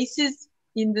spaces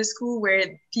in the school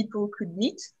where people could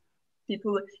meet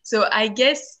people. So I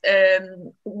guess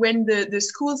when the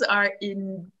schools are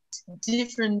in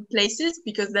different places,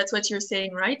 because that's what you're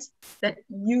saying, right? That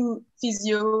you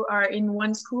physio are in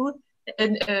one school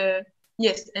and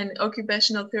yes, and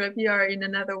occupational therapy are in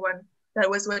another one. That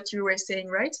was what you were saying,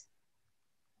 right?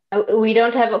 We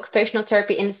don't have occupational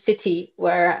therapy in the city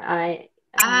where I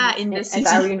in the city.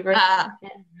 at our university.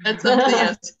 That's something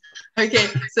else. Okay,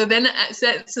 so then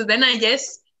I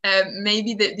guess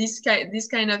maybe this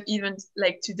kind of event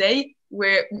like today,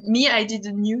 where I did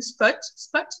a new spot.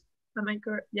 Am I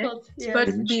correct? Yeah.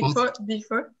 Spot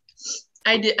before.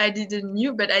 I did a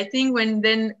new, but I think when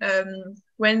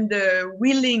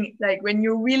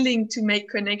you're willing to make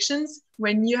connections,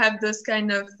 when you have those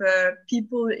kind of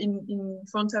people in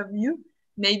front of you,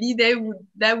 maybe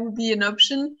that would be an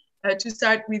option to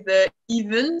start with the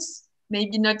events,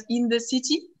 maybe not in the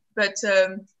city, but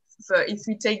if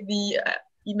we take the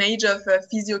image of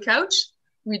Physiocouch,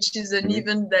 which is an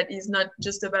event that is not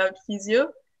just about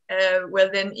physio, well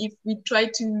then if we try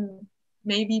to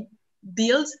maybe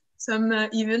build some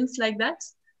events like that,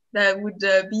 that would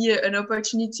be an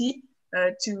opportunity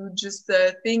to just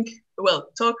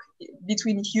talk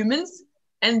between humans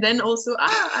And then also,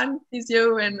 I'm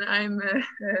physio and I'm an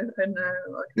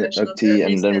occupational OT,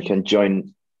 and therapist. then we can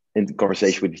join in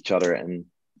conversation with each other and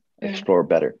explore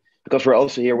better. Because we're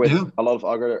also here with a lot of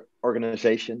other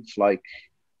organizations like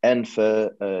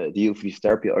ENPHE, the Youth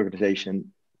Physiotherapy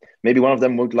Organization. Maybe one of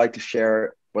them would like to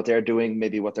share what they're doing,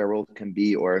 maybe what their role can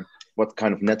be, or what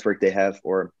kind of network they have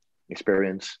or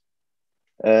experience.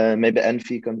 Maybe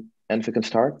ENPHE can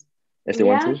start if they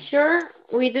want to. Yeah, sure.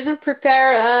 We didn't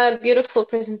prepare a beautiful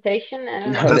presentation.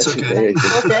 No, that's okay.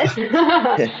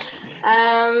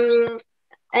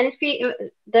 ENPHE,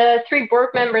 the 3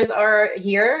 board members are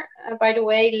here, by the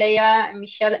way. Leah and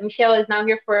Michelle. Michelle is now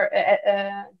here for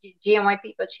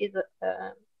GNYP, but she's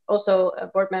also a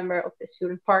board member of the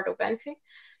student part of ENPHE.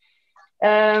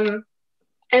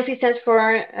 ENPHE stands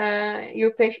for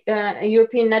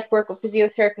European Network of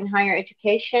Physiotherapy in Higher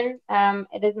Education.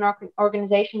 It is an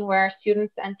organization where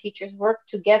students and teachers work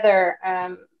together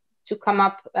to come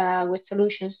up with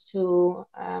solutions to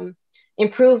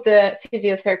improve the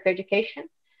physiotherapy education.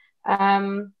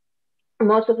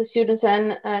 Most of the students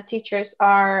and teachers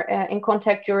are in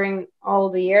contact during all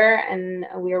the year, and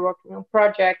we are working on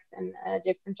projects and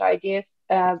different ideas,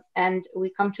 and we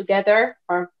come together,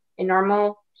 or in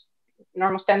normal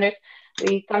standards,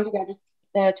 we come together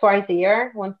twice a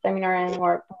year, one seminar and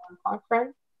one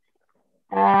conference.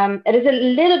 It is a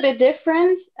little bit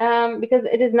different because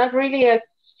it is not really a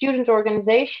student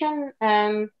organization.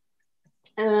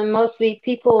 Mostly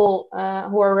people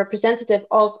who are representative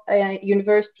of a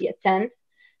university attend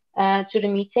to the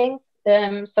meetings.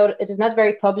 So it is not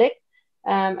very public.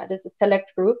 It is a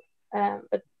select group,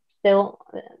 but still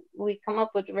we come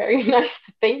up with very nice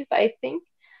things, I think.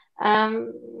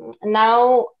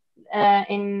 Now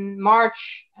in March,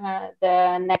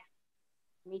 the next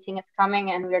meeting is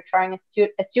coming, and we are trying, as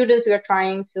students, we are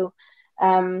trying to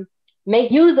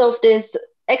make use of this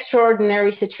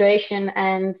extraordinary situation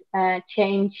and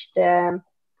change the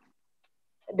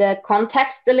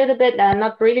context a little bit.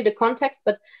 Not really the context,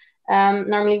 but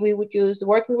normally we would use the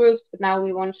working groups, but now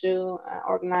we want to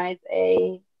organize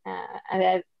a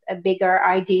bigger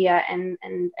idea and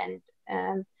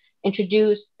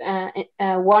introduce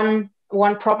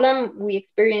one problem we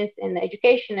experience in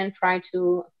education and try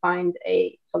to find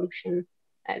a solution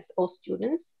as all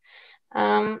students.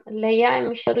 Leia and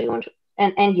Michelle, do you want to,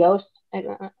 and Joost,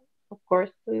 of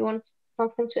course, do you want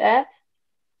something to add?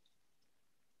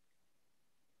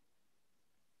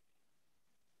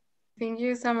 I think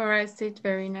you summarized it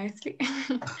very nicely.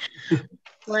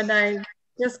 What I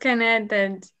just can add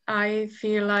that I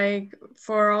feel like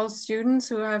for all students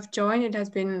who have joined, it has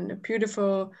been a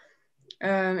beautiful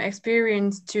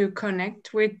experience to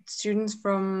connect with students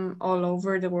from all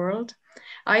over the world.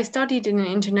 I studied in an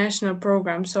international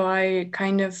program, so I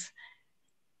kind of,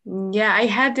 I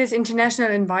had this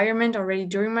international environment already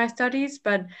during my studies,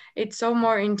 but it's so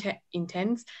more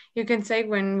intense, you can say,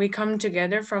 when we come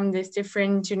together from these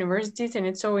different universities, and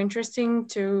it's so interesting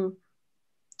to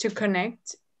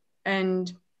connect.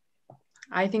 And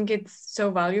I think it's so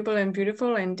valuable and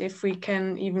beautiful. And if we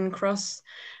can even cross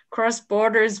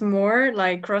borders more,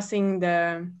 like crossing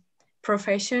the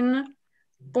profession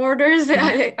borders,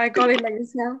 I call it like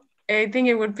this now, I think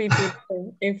it would be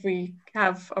beautiful if we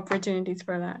have opportunities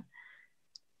for that.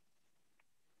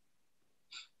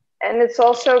 And it's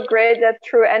also great that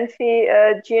through ENPHE,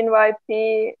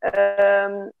 GNYP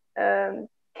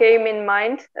came in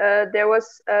mind. There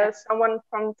was someone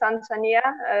from Tanzania,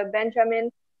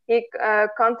 Benjamin. He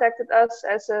contacted us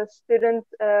as a student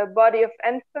body of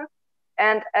ENPHE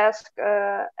and asked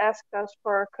us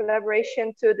for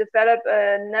collaboration to develop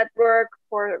a network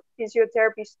for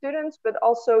physiotherapy students, but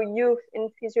also youth in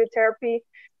physiotherapy,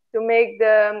 to make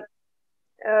the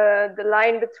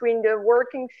line between the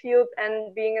working field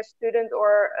and being a student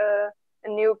or a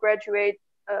new graduate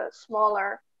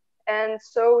smaller. And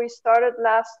so we started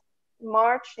last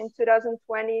March in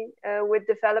 2020 with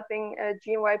developing a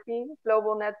GNYP,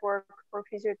 Global Network for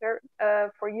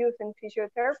Physiotherapy, for Youth in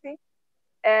Physiotherapy.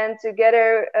 And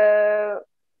together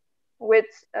with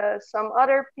some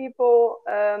other people,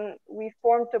 we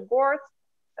formed a board.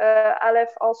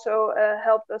 Aleph also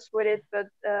helped us with it, but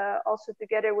also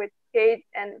together with Kate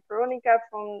and Veronica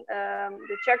from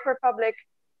the Czech Republic,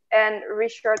 and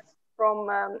Richard from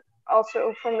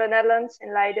also from the Netherlands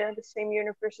in Leiden, the same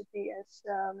university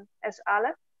as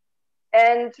Aleph.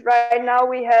 And right now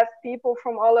we have people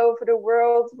from all over the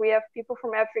world. We have people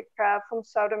from Africa, from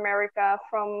South America,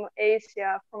 from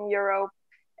Asia, from Europe,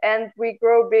 and we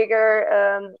grow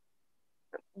bigger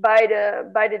by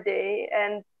the day.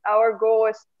 And our goal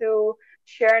is to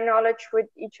share knowledge with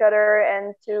each other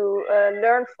and to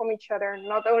learn from each other,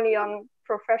 not only on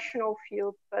professional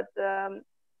field, but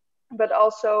but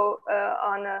also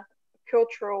on a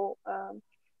cultural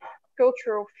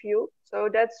field. So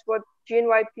that's what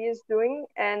GNYP is doing.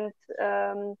 And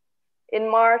in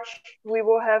March, we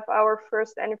will have our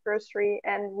first anniversary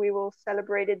and we will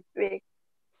celebrate it big.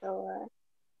 So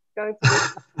going to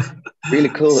be really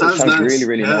cool. Sounds it sounds nice.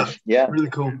 really nice. Yeah, really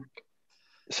cool.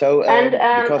 So because there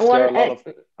are a lot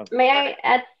of may I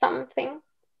add something?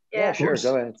 Yeah, sure,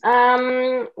 go ahead.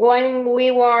 When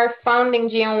we were founding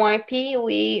GNYP,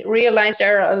 we realized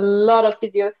there are a lot of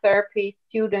physiotherapy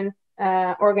student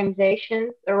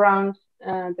organizations around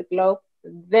the globe,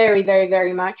 very, very,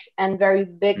 very much, and very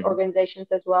big organizations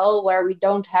as well, where we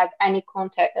don't have any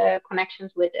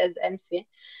connections with as ENPHE.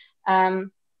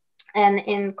 And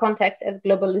in context of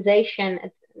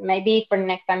globalization, maybe for the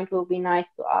next time it will be nice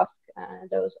to ask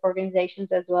those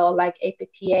organizations as well, like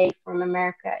APTA from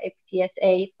America,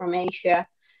 APTSA from Asia.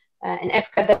 In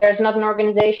Africa, there's not an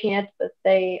organization yet, but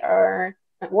they are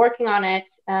working on it.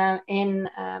 In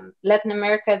Latin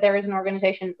America, there is an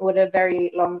organization with a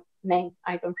very long name.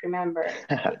 I don't remember.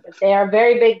 But they are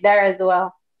very big there as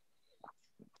well.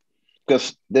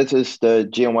 Because this is the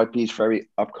GNYP is very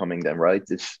upcoming then, right?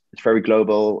 It's very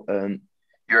global.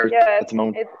 You're at the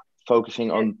moment focusing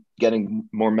on getting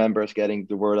more members, getting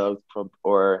the word out from,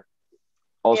 or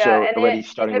also already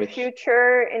starting in the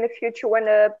future when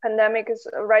the pandemic is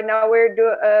right now,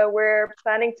 we're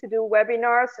planning to do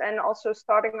webinars and also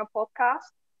starting a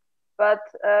podcast. But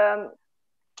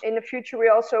in the future, we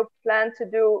also plan to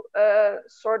do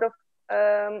sort of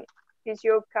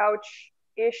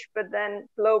Physiocouch-ish, but then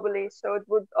globally. So it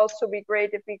would also be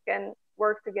great if we can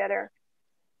work together.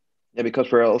 Yeah,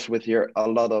 because we're also with here a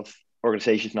lot of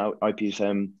organizations now,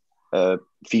 IPSM,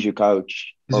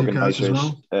 Physiocouch organizers,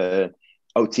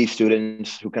 OT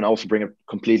students who can also bring a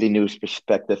completely new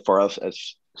perspective for us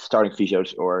as starting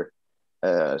physios or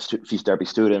physiotherapy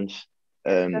students,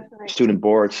 student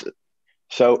boards.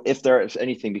 So if there is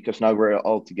anything, because now we're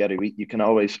all together, you can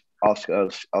always ask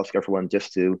everyone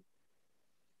just to.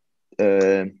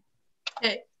 Sorry.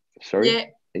 Yeah.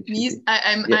 Mees,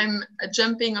 I'm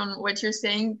jumping on what you're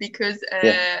saying because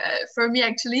for me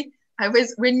actually,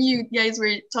 when you guys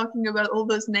were talking about all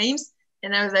those names,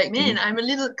 and I was like, man, I'm a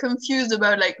little confused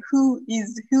about like who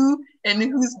is who and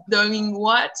who's doing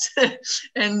what, and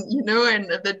and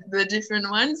the different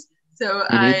ones. So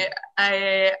I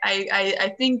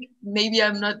think maybe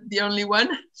I'm not the only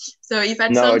one. So if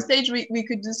at some stage we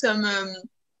could do some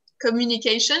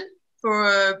communication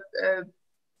for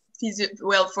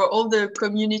for all the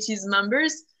community's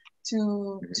members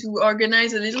to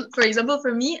organize a little. For example,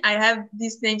 for me, I have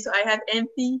this name, so I have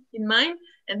ENPHE in mind,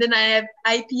 and then I have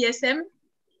IPSM,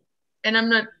 and I'm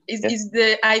not. Is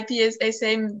the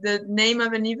IPSM the name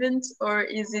of an event, or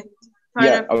is it part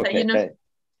of? Okay.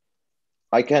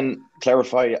 I can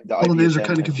clarify the all IPSM. the names are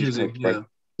kind of confusing.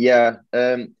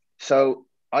 So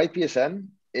IPSM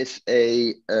is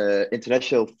a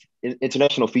international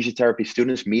physiotherapy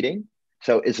students meeting.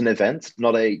 So it's an event,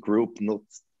 not a group, not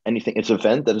anything. It's an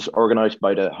event that is organized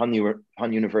by the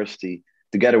Han University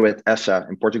together with ESA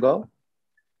in Portugal.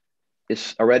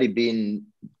 It's already been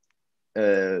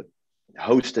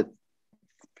hosted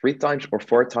 3 times or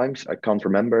 4 times. I can't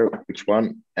remember which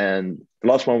one. And the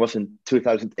last one was in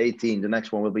 2018. The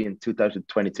next one will be in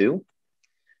 2022.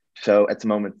 So at the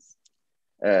moment,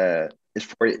 it's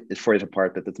 4 years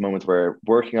apart, but at the moment we're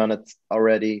working on it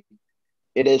already.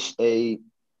 It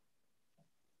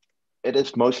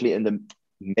is mostly in the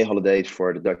May holidays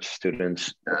for the Dutch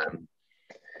students,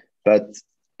 but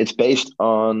it's based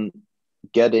on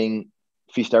getting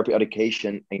physiotherapy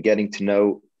education and getting to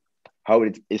know how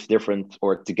it is different,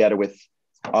 or together with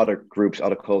other groups,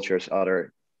 other cultures,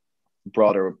 other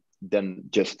broader than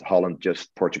just Holland,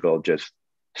 just Portugal, just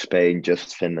Spain,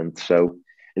 just Finland. So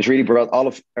it's really broad.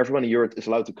 Everyone in Europe is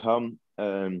allowed to come.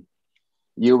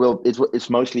 It's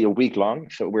mostly a week long.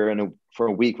 So for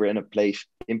a week we're in a place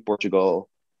in Portugal,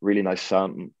 really nice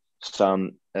sun,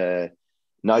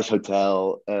 nice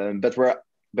hotel. But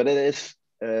it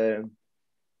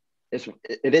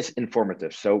is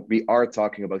informative. So we are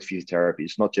talking about physiotherapy.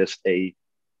 It's not just a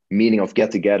meeting of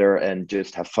get together and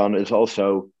just have fun. It's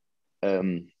also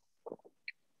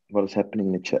what is happening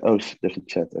in the chat. Oh, there's a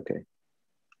chat. Okay.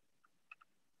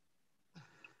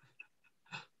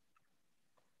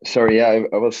 Sorry, I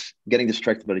was getting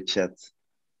distracted by the chat.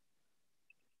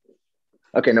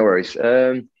 Okay, no worries.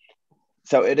 So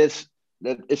it's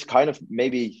kind of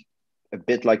maybe a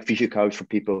bit like Physiocouch for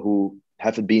people who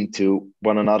haven't been to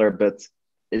one another, but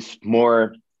it's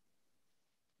more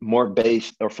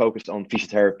based or focused on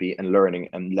physiotherapy and learning,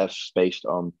 and less based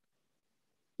on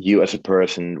you as a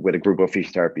person with a group of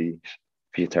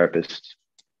physiotherapists.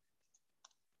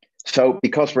 So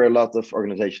because we're a lot of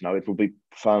organization now, it will be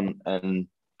fun, and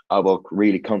I will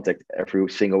really contact every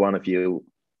single one of you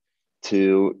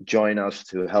to join us,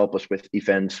 to help us with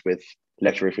events, with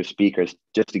lecturers, with speakers,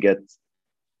 just to get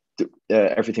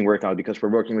everything working out, because we're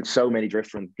working with so many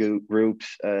different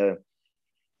groups and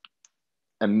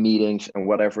meetings and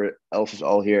whatever else is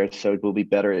all here. So it will be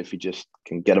better if we just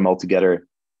can get them all together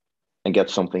and get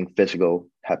something physical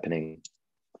happening.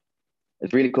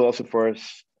 It's really cool also for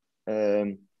us,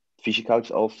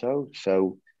 Physiocouch also.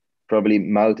 So probably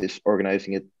Maud is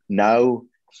organizing it now.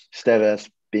 Sterre has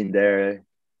been there.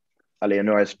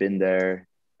 Eleanor has been there.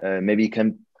 Maybe you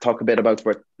can talk a bit about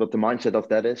what the mindset of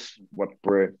that is, what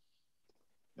we're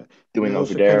doing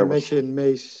over there. I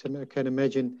can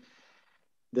imagine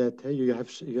that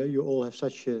you all have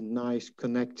such a nice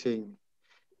connecting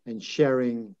and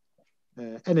sharing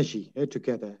energy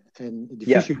together. And the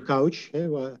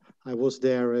Physiocouch, I was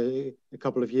there a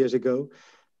couple of years ago,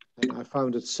 and I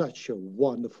found it such a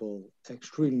wonderful,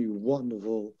 extremely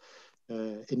wonderful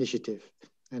initiative.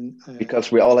 And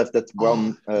because we all have that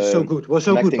one so good. Well,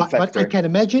 so good. But I can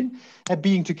imagine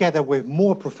being together with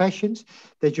more professions,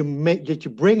 that you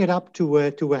bring it up to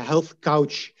a health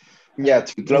couch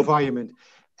environment.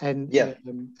 And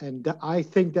and I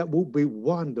think that would be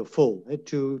wonderful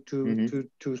to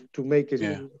make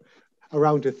it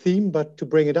around a theme, but to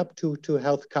bring it up to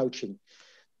health couching.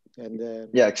 And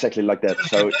exactly like that.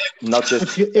 So not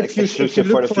just if you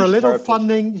look for a little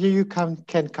funding, you can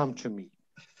come to me.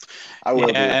 I will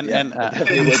do that.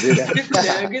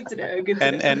 Good to know.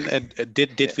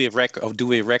 Did we record, or do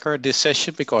we record this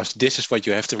session? Because this is what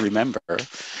you have to remember.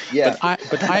 Yeah.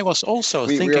 But I was also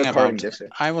thinking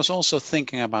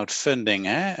about funding.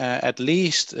 At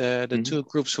least the two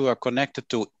groups who are connected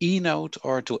to eNote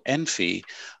or to ENPHE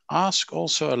ask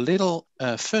also a little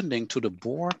funding to the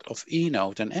board of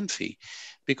eNote and ENPHE,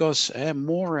 because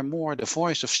more and more the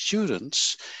voice of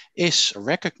students is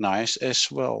recognized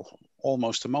as, well,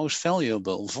 almost the most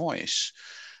valuable voice.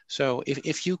 So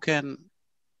if you can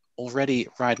already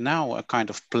right now, a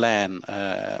kind of plan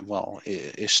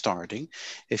is starting.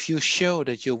 If you show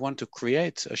that you want to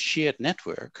create a shared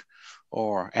network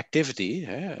or activity,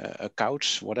 a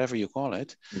couch, whatever you call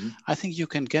it, I think you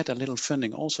can get a little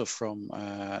funding also from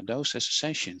those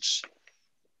associations.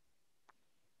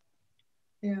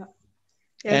 Yeah,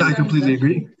 I completely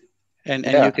agree. And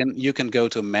you can go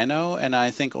to Menno, and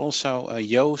I think also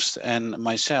Joost and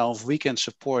myself, we can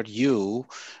support you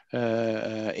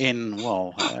in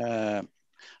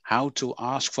how to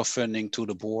ask for funding to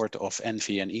the board of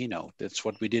ENPHE and eNote. That's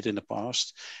what we did in the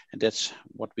past, and that's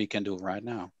what we can do right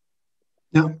now.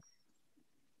 Yeah.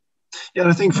 Yeah,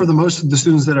 I think for the most of the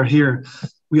students that are here,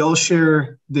 we all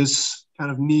share this kind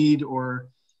of need or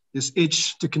this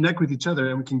itch to connect with each other,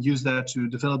 and we can use that to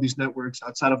develop these networks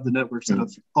outside of the networks that have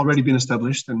already been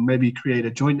established, and maybe create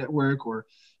a joint network or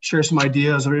share some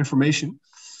ideas or information.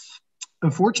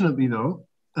 Unfortunately, though,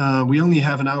 we only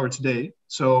have an hour today.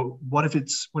 So what if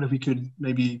we could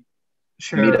maybe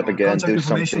share contact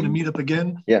information and meet up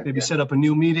again? Yeah. Maybe set up a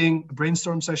new meeting, a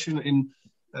brainstorm session,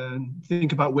 and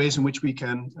think about ways in which we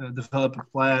can develop a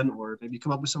plan, or maybe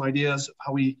come up with some ideas of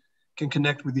how we can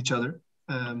connect with each other.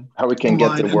 How we can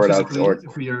get the word out, or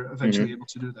if we are eventually able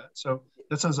to do that. So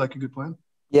that sounds like a good plan.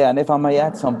 Yeah, and if I may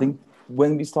add something,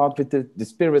 when we start with the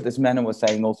spirit, as Menno was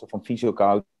saying, also from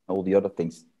Physiocouch and all the other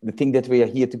things, the thing that we are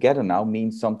here together now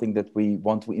means something that we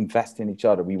want to invest in each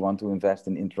other. We want to invest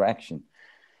in interaction.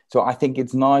 So I think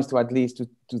it's nice to at least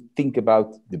to think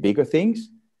about the bigger things.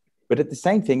 But at the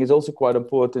same thing is also quite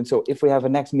important. So if we have a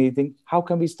next meeting, how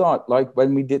can we start? Like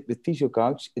when we did with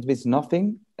Physiocouch, it was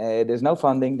nothing. There's no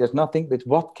funding. There's nothing. But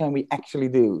what can we actually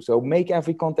do? So make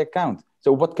every contact count.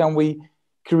 So what can we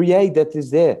create that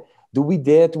is there? Do we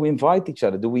dare to invite each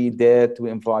other? Do we dare to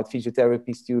invite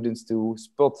physiotherapy students to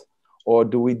spot? Or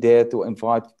do we dare to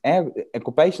invite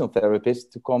occupational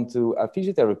therapists to come to our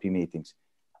physiotherapy meetings?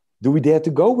 Do we dare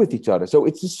to go with each other? So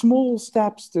it's the small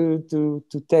steps to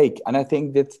take. And I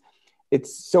think that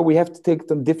so we have to take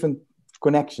some different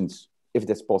connections, if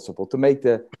that's possible, to make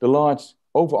the large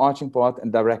overarching part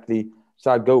and directly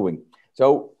start going.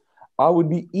 So I would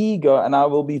be eager, and I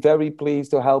will be very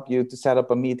pleased to help you to set up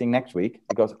a meeting next week,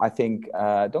 because I think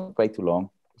don't wait too long.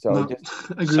 So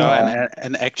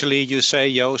and actually you say,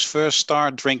 Joost, first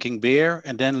start drinking beer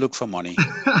and then look for money.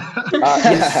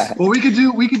 Yes. Well, we could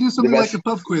do something like a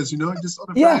pub quiz, just on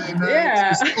a Friday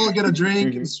night, just all get a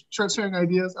drink and start sharing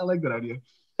ideas. I like that idea.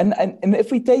 And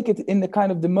if we take it in the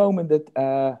kind of the moment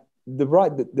that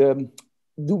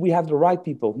do we have the right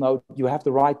people? No, you have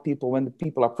the right people when the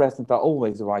people are present are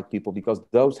always the right people, because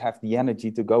those have the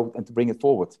energy to go and to bring it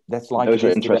forward. That's like those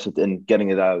are interested in getting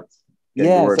it out.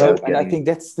 Yeah, so, and I think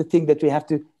that's the thing that we have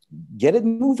to get it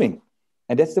moving.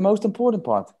 And that's the most important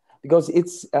part, because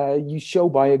it's you show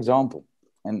by example.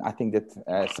 And I think that's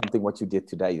something what you did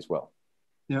today as well.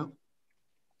 Yeah.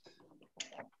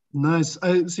 Nice.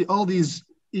 I see all these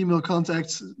email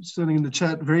contacts sending in the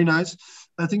chat. Very nice.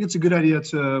 I think it's a good idea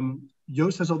to,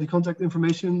 Joost has all the contact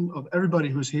information of everybody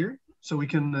who's here. So we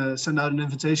can send out an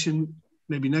invitation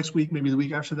maybe next week, maybe the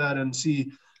week after that, and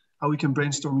see how we can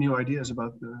brainstorm new ideas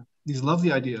about these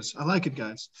lovely ideas. I like it,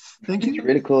 guys. Thank you. It's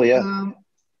really cool, yeah.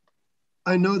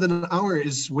 I know that an hour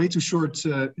is way too short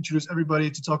to introduce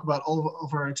everybody, to talk about all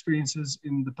of our experiences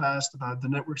in the past, about the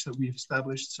networks that we've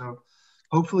established. So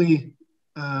hopefully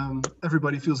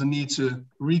everybody feels a need to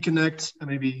reconnect, and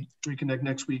maybe reconnect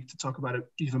next week to talk about it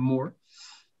even more.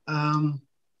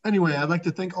 Anyway, I'd like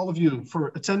to thank all of you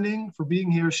for attending, for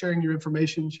being here, sharing your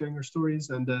information, sharing your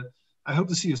stories, and I hope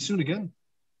to see you soon again.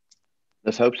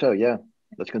 Let's hope so, yeah.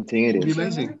 Let's continue this. It'll be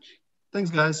amazing.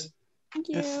 Thanks, guys. Thank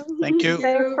you. Yes, thank you.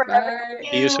 Thanks for having me.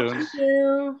 See you soon. Thank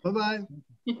you.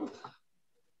 Bye-bye.